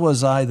impressed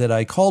was I that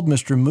I called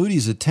Mr.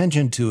 Moody's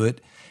attention to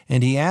it,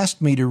 and he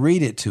asked me to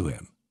read it to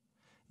him.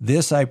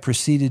 This I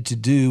proceeded to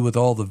do with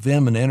all the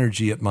vim and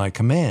energy at my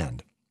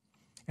command.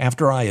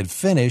 After I had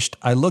finished,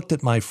 I looked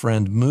at my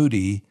friend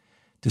Moody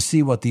to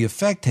see what the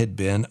effect had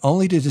been,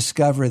 only to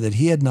discover that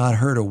he had not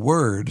heard a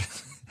word.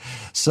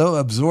 So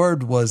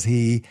absorbed was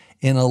he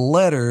in a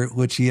letter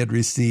which he had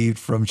received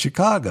from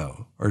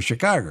Chicago.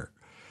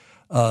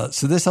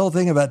 So this whole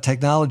thing about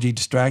technology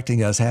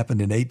distracting us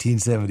happened in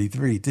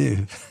 1873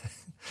 too.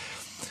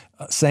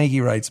 Sankey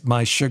writes,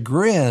 my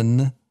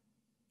chagrin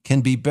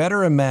can be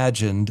better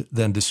imagined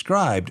than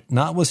described.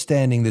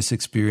 Notwithstanding this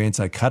experience,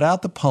 I cut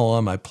out the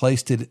poem. I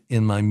placed it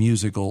in my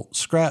musical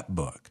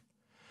scrapbook.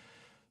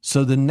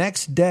 So the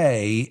next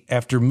day,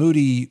 after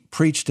Moody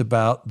preached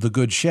about the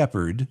Good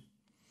Shepherd,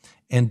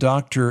 and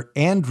Dr.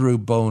 Andrew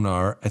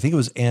Bonar, I think it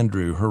was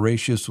Andrew,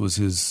 Horatius was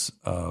his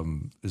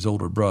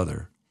older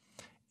brother.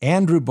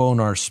 Andrew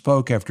Bonar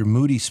spoke after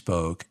Moody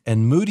spoke,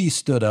 and Moody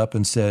stood up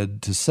and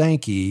said to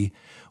Sankey,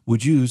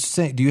 would you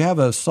sing, do you have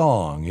a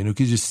song?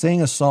 Could you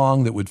sing a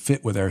song that would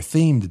fit with our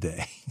theme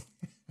today?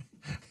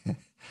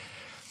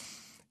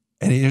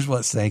 And here's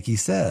what Sankey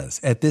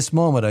says. At this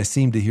moment, I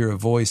seemed to hear a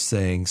voice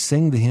saying,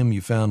 sing the hymn you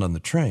found on the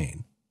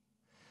train.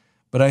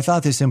 But I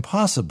thought this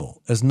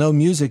impossible, as no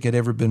music had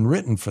ever been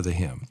written for the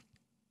hymn.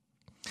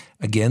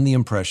 Again, the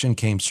impression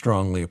came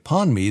strongly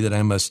upon me that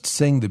I must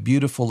sing the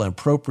beautiful and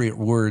appropriate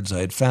words I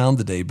had found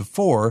the day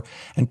before,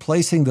 and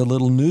placing the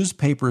little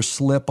newspaper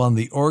slip on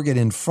the organ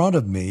in front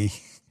of me,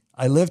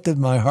 I lifted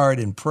my heart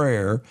in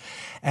prayer,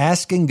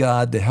 asking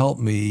God to help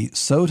me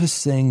so to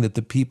sing that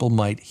the people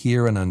might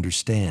hear and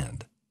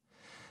understand.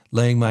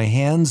 Laying my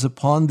hands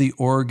upon the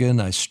organ,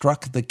 I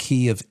struck the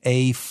key of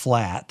A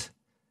flat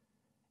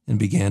and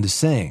began to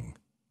sing.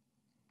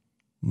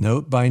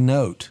 Note by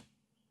note,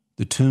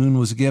 the tune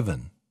was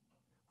given,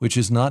 which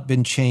has not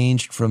been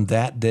changed from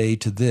that day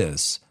to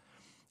this.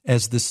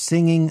 As the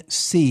singing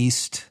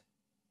ceased,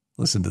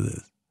 listen to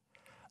this,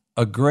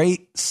 a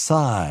great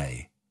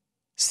sigh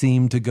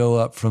seemed to go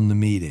up from the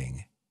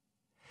meeting,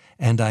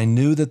 and I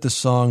knew that the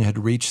song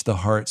had reached the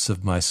hearts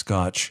of my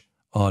Scotch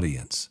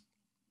audience.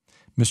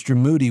 Mr.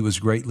 Moody was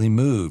greatly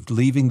moved.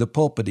 Leaving the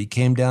pulpit, he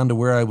came down to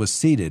where I was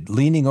seated.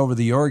 Leaning over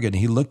the organ,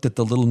 he looked at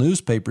the little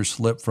newspaper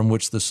slip from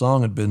which the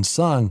song had been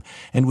sung,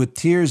 and with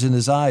tears in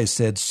his eyes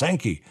said,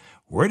 Sankey,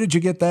 where did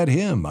you get that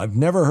hymn? I've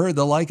never heard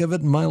the like of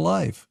it in my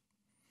life.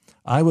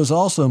 I was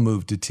also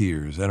moved to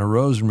tears and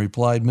arose and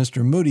replied,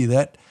 Mr. Moody,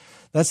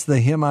 that's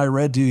the hymn I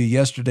read to you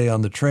yesterday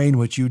on the train,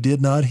 which you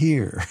did not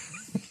hear.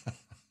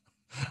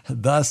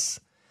 Thus,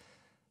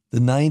 the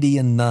 90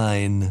 and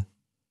 9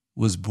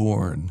 was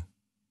born,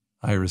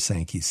 Ira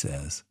Sankey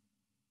says.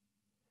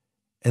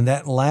 And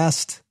that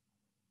last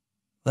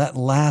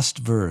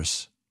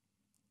verse,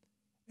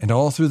 and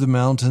all through the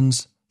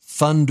mountains,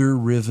 thunder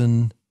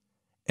riven,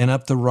 and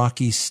up the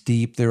rocky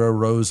steep there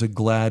arose a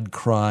glad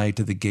cry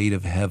to the gate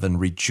of heaven,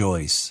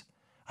 rejoice,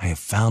 I have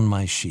found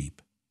my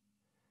sheep.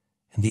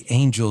 And the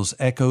angels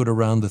echoed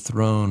around the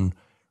throne,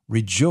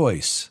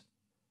 rejoice,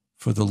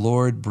 for the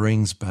Lord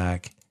brings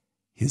back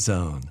his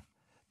own.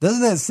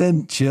 Doesn't that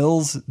send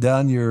chills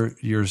down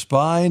your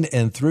spine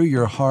and through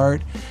your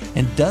heart?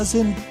 And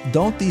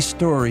don't these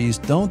stories,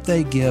 don't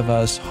they give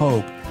us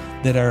hope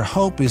that our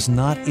hope is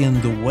not in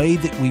the way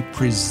that we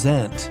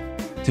present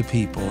to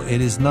people?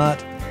 It is not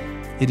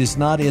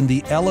in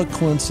the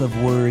eloquence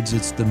of words,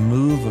 it's the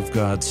move of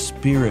God's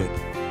Spirit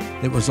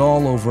that was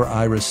all over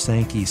Ira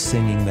Sankey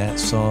singing that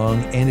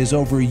song and is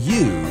over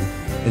you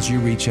as you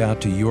reach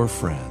out to your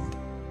friend.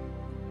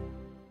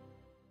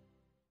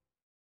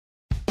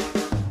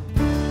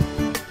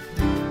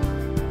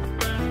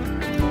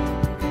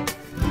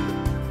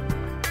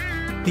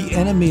 The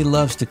enemy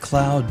loves to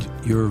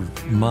cloud your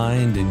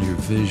mind and your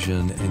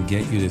vision and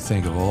get you to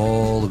think of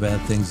all the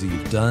bad things that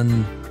you've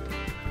done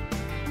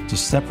to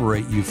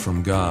separate you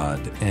from God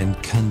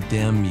and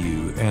condemn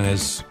you. And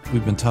as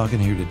we've been talking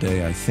here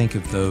today, I think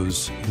of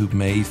those who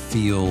may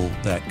feel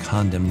that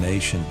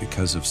condemnation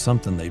because of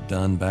something they've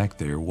done back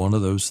there. One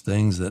of those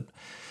things that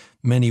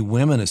many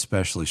women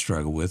especially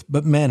struggle with,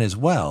 but men as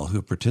well who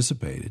have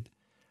participated,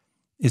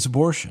 is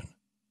abortion.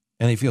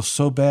 And they feel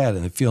so bad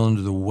and they feel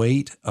under the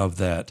weight of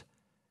that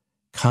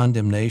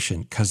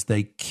condemnation because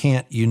they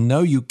can't,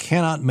 you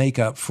cannot make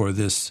up for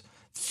this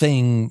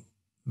thing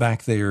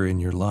back there in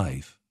your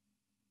life.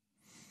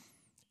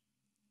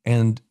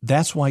 And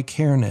that's why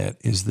CareNet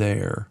is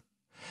there,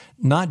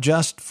 not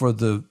just for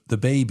the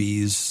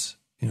babies,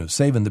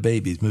 saving the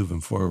babies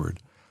moving forward,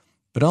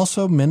 but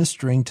also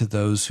ministering to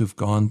those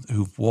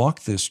who've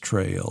walked this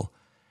trail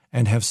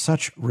and have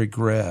such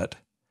regret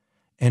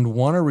and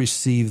want to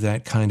receive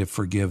that kind of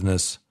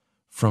forgiveness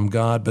from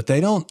God, but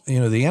they don't,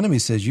 the enemy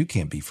says you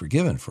can't be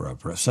forgiven for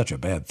such a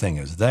bad thing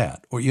as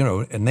that, or,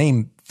 and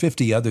name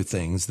 50 other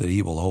things that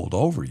he will hold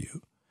over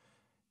you.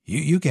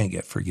 You can't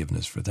get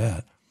forgiveness for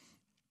that.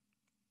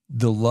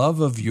 The love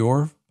of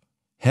your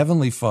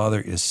Heavenly Father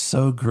is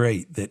so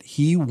great that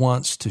he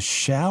wants to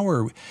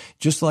shower,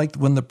 just like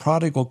when the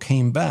prodigal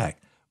came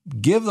back,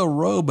 give a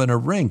robe and a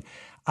ring.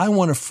 I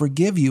want to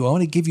forgive you. I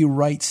want to give you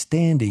right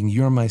standing.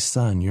 You're my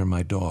son. You're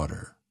my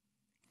daughter.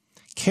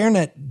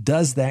 CareNet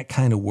does that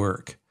kind of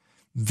work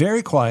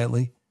very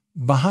quietly,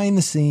 behind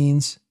the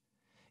scenes.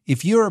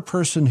 If you're a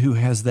person who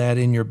has that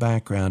in your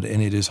background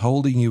and it is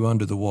holding you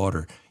under the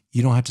water,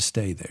 you don't have to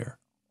stay there.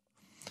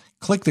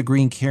 Click the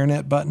green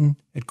CareNet button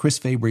at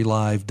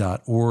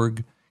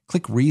chrisfabrylive.org.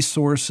 Click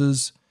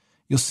resources.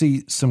 You'll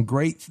see some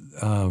great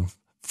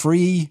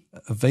free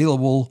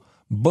available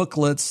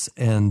booklets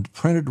and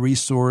printed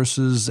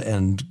resources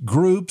and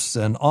groups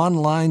and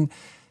online.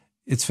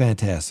 It's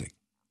fantastic.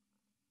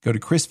 Go to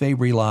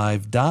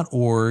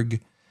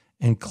chrisfabrylive.org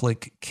and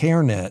click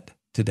CareNet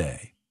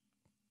today.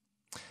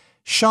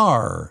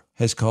 Shar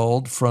has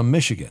called from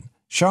Michigan.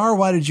 Shar,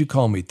 why did you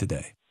call me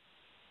today?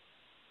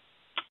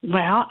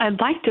 Well,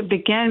 I'd like to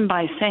begin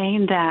by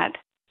saying that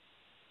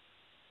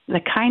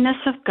the kindness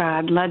of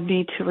God led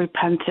me to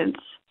repentance,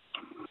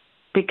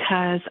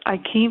 because I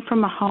came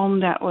from a home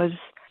that was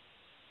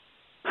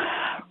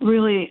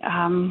really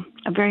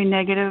a very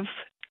negative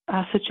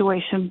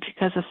situation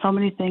because of so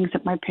many things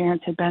that my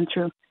parents had been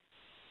through.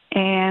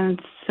 And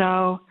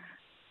so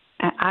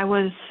I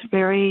was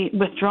very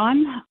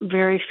withdrawn,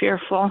 very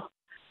fearful.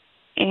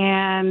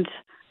 And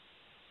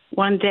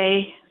one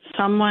day,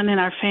 someone in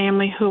our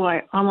family who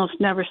I almost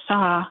never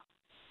saw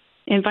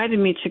invited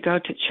me to go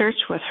to church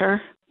with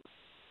her.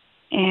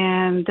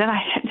 And then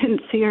I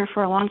didn't see her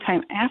for a long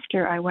time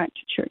after I went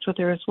to church with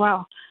her as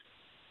well.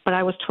 But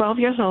I was 12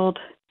 years old,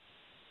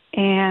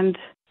 and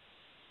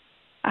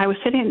I was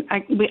sitting,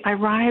 I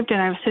arrived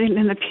and I was sitting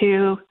in the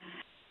pew,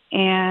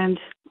 and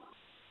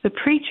the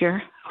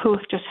preacher, who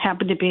just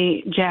happened to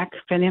be Jack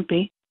Van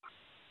Impe,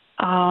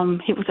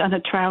 he was on a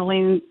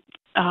traveling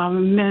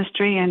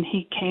ministry, and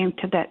he came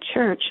to that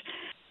church,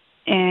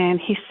 and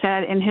he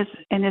said in his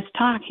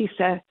talk, he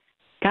said,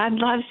 God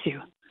loves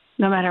you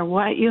no matter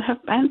what you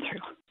have been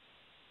through.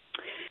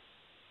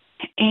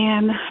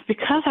 And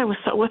because I was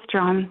so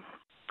withdrawn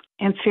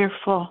and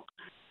fearful,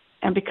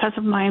 and because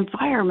of my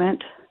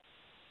environment,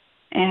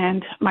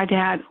 and my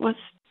dad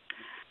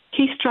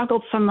he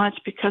struggled so much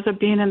because of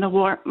being in the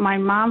war. My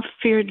mom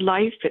feared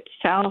life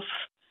itself,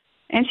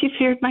 and she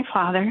feared my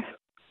father.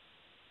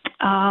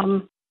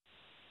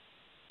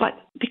 But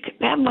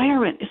that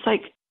environment,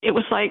 it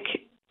was like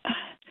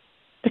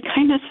the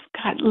kindness of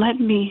God led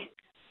me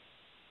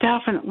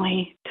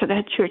definitely to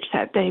that church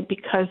that day,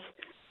 because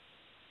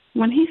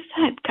when he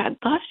said, God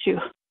loves you,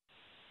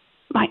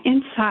 my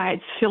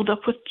insides filled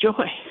up with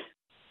joy.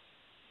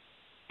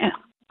 And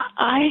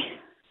I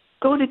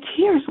go to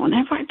tears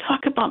whenever I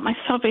talk about my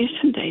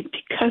salvation day,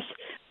 because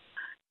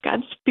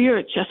God's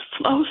Spirit just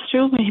flows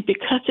through me,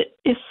 because it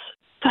is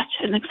such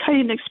an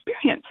exciting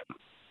experience.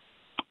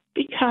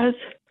 Because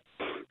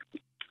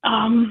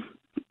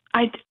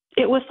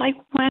it was like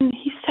when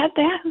he said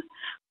that,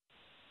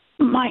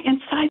 my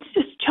insides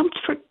just jumped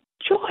for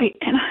joy,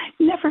 and I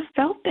never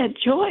felt that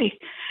joy.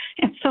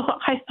 And so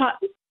I thought,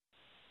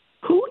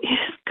 who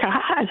is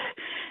God?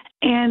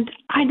 And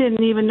I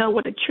didn't even know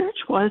what a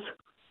church was.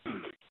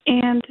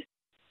 And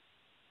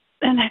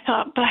then I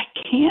thought, but I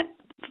can't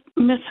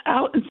miss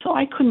out. And so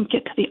I couldn't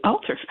get to the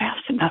altar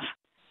fast enough.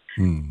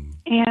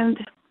 And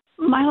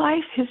my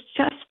life has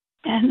just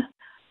been,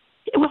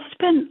 it's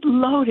been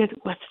loaded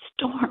with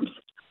storms.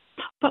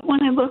 But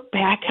when I look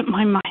back at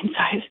my mind's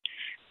eyes,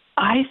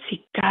 I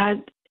see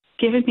God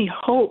giving me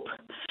hope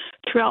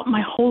throughout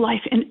my whole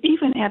life. And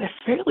even at a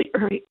fairly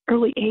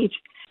early age,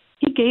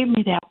 he gave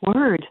me that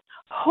word,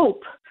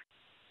 hope.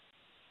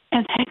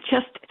 And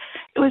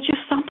it was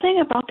just something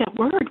about that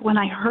word. When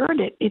I heard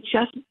it, it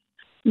just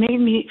made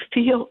me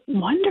feel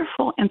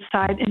wonderful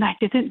inside, and I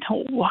didn't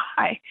know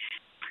why.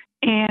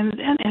 And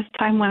then as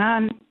time went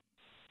on,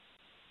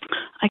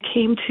 I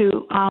came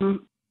to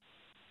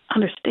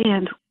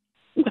understand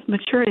with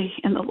maturity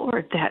in the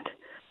Lord that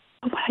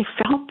what I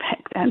felt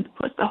back then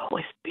was the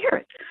Holy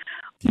Spirit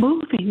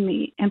moving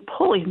me and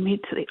pulling me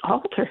to the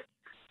altar.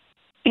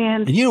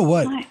 And you know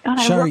what,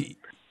 Shari,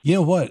 you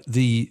know what?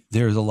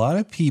 There's a lot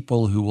of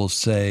people who will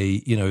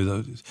say,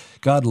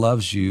 God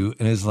loves you,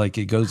 and it's like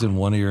it goes in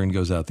one ear and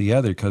goes out the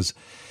other, because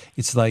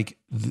it's like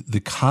the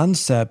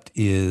concept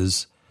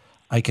is,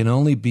 I can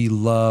only be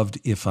loved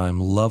if I'm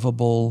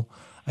lovable.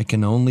 I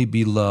can only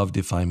be loved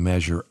if I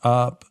measure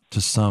up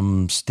to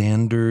some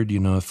standard.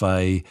 If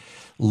I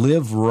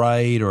live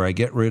right, or I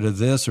get rid of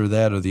this or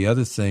that or the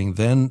other thing,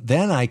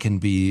 then I can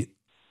be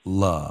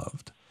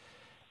loved.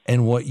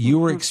 And what you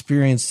were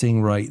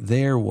experiencing right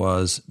there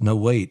was, no,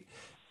 wait,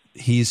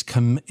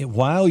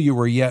 while you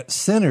were yet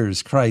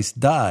sinners, Christ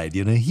died.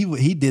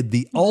 He did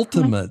the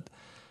ultimate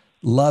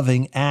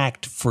loving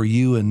act for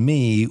you and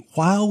me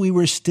while we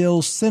were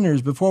still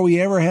sinners, before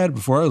I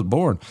was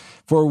born,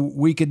 before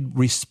we could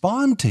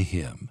respond to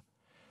him.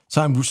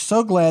 So I'm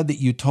so glad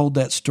that you told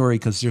that story,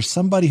 because there's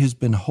somebody who's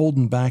been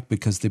holding back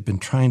because they've been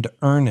trying to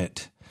earn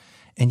it.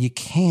 And you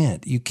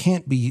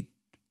can't be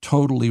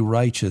totally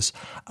righteous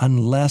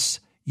unless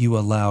you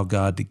allow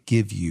God to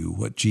give you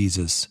what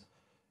Jesus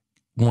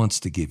wants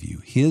to give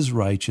you, his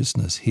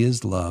righteousness,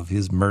 his love,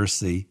 his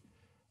mercy.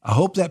 I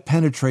hope that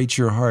penetrates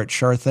your heart.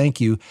 Shar, thank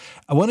you.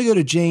 I want to go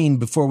to Jane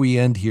before we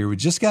end here. We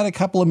just got a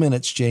couple of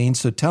minutes, Jane,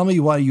 so tell me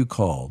why you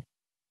called.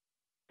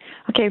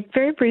 Okay,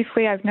 very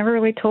briefly, I've never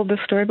really told this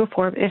story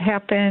before. It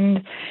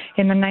happened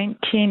in the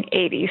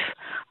 1980s.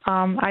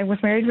 I was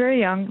married very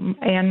young,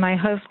 and my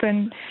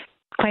husband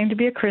claimed to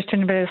be a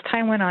Christian, but as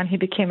time went on, he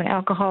became an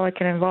alcoholic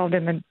and involved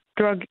in the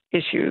drug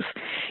issues.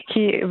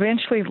 He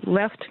eventually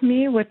left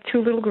me with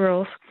 2 little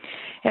girls,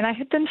 and I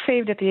had been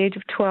saved at the age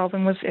of 12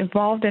 and was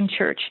involved in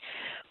church.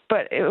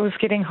 But it was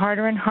getting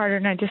harder and harder,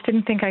 and I just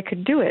didn't think I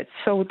could do it.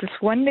 So this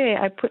one day,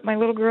 I put my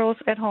little girls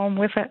at home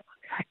with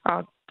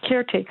a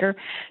caretaker,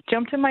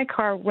 jumped in my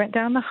car, went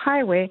down the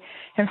highway,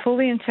 and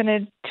fully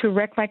intended to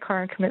wreck my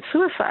car and commit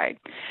suicide.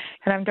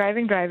 And I'm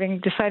driving,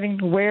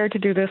 deciding where to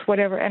do this,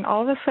 whatever. And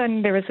all of a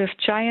sudden, there was this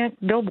giant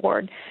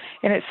billboard,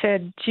 and it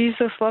said,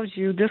 "Jesus loves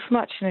you this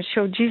much," and it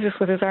showed Jesus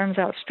with his arms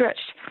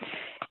outstretched.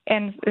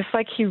 And it's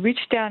like he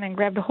reached down and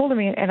grabbed a hold of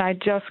me, and I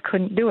just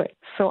couldn't do it.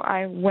 So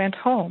I went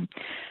home.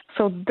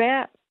 So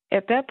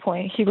at that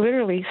point, he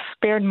literally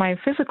spared my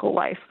physical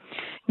life.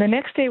 The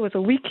next day was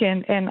a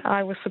weekend, and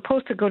I was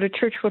supposed to go to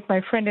church with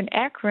my friend in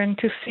Akron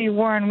to see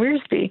Warren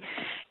Wiersbe.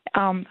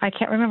 I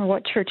can't remember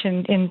what church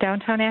in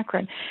downtown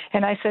Akron.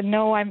 And I said,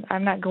 "No, I'm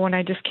not going.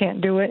 I just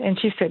can't do it." And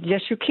she said,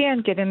 "Yes, you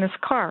can. Get in this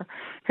car."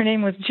 Her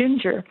name was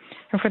Ginger.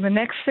 And for the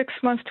next 6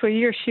 months to a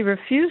year, she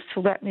refused to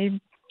let me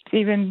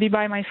even be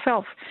by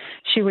myself.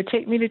 She would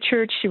take me to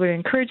church. She would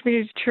encourage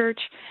me to church.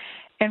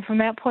 And from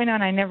that point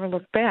on, I never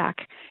looked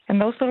back.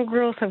 And those little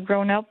girls have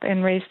grown up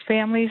and raised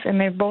families,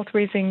 and they're both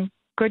raising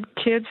good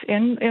kids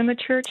in the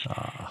church.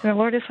 And the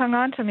Lord has hung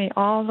on to me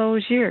all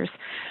those years.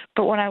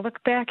 But when I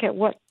look back at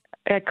what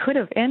it could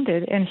have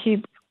ended, and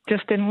he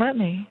just didn't let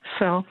me.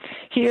 So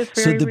he is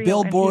very the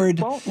real, billboard, and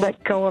he won't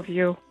let go of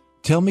you.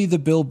 Tell me the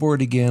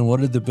billboard again.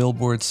 What did the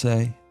billboard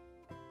say?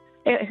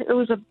 It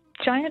was a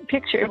giant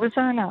picture. It was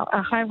on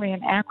a highway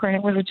in Akron.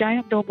 It was a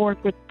giant billboard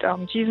with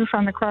Jesus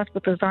on the cross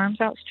with his arms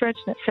outstretched,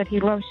 and it said, "He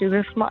loves you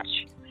this much."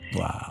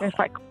 Wow. And it's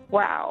like,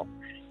 wow.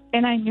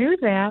 And I knew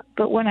that,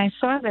 but when I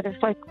saw that,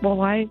 it's like,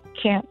 well, I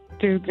can't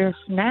do this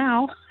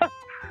now.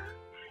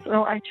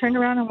 So I turned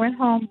around and went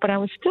home, but I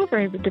was still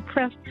very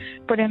depressed.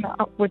 But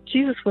with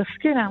Jesus with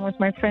skin on was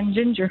my friend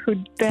Ginger,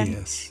 who'd been,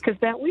 because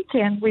that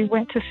weekend we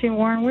went to see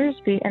Warren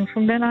Wiersbe, and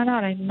from then on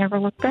out, I never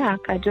looked back.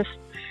 I just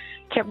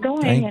kept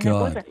going, Thank God.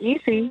 It wasn't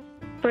easy.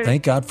 But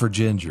Thank God for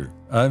Ginger.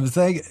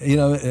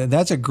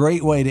 That's a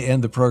great way to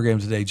end the program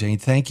today, Jane.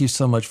 Thank you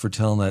so much for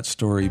telling that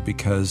story,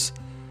 because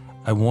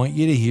I want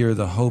you to hear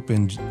the hope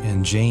in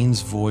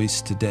Jane's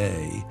voice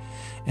today.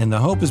 And the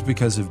hope is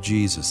because of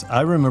Jesus.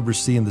 I remember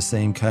seeing the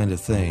same kind of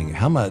thing.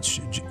 How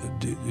much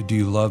do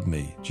you love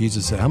me?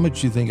 Jesus said, "How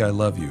much do you think I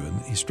love you?"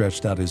 And he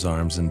stretched out his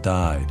arms and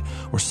died,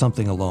 or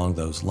something along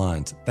those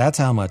lines. That's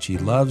how much he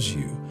loves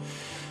you.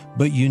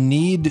 But you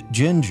need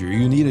Ginger.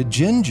 You need a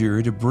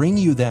Ginger to bring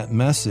you that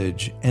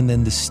message and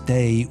then to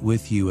stay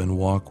with you and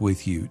walk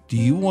with you. Do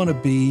you want to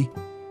be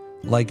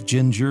like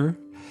Ginger?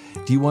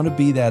 Do you want to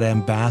be that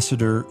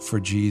ambassador for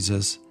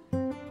Jesus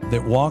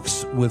that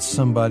walks with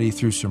somebody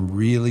through some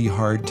really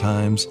hard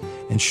times?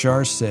 And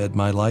Shar said,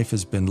 "My life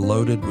has been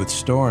loaded with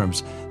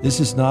storms." This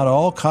is not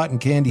all cotton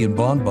candy and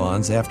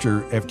bonbons.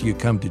 After you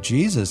come to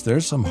Jesus,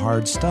 there's some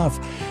hard stuff,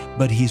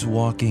 but he's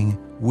walking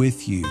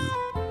with you,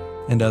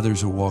 and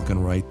others are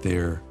walking right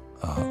there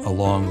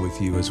along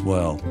with you as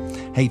well.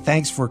 Hey,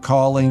 thanks for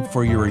calling,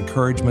 for your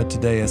encouragement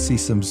today. I see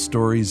some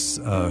stories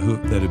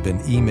that have been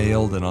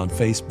emailed and on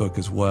Facebook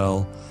as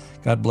well.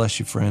 God bless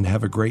you, friend.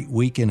 Have a great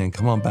weekend, and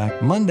come on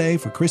back Monday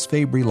for Chris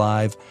Fabry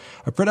Live,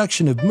 a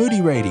production of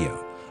Moody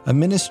Radio, a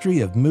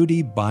ministry of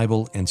Moody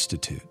Bible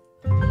Institute.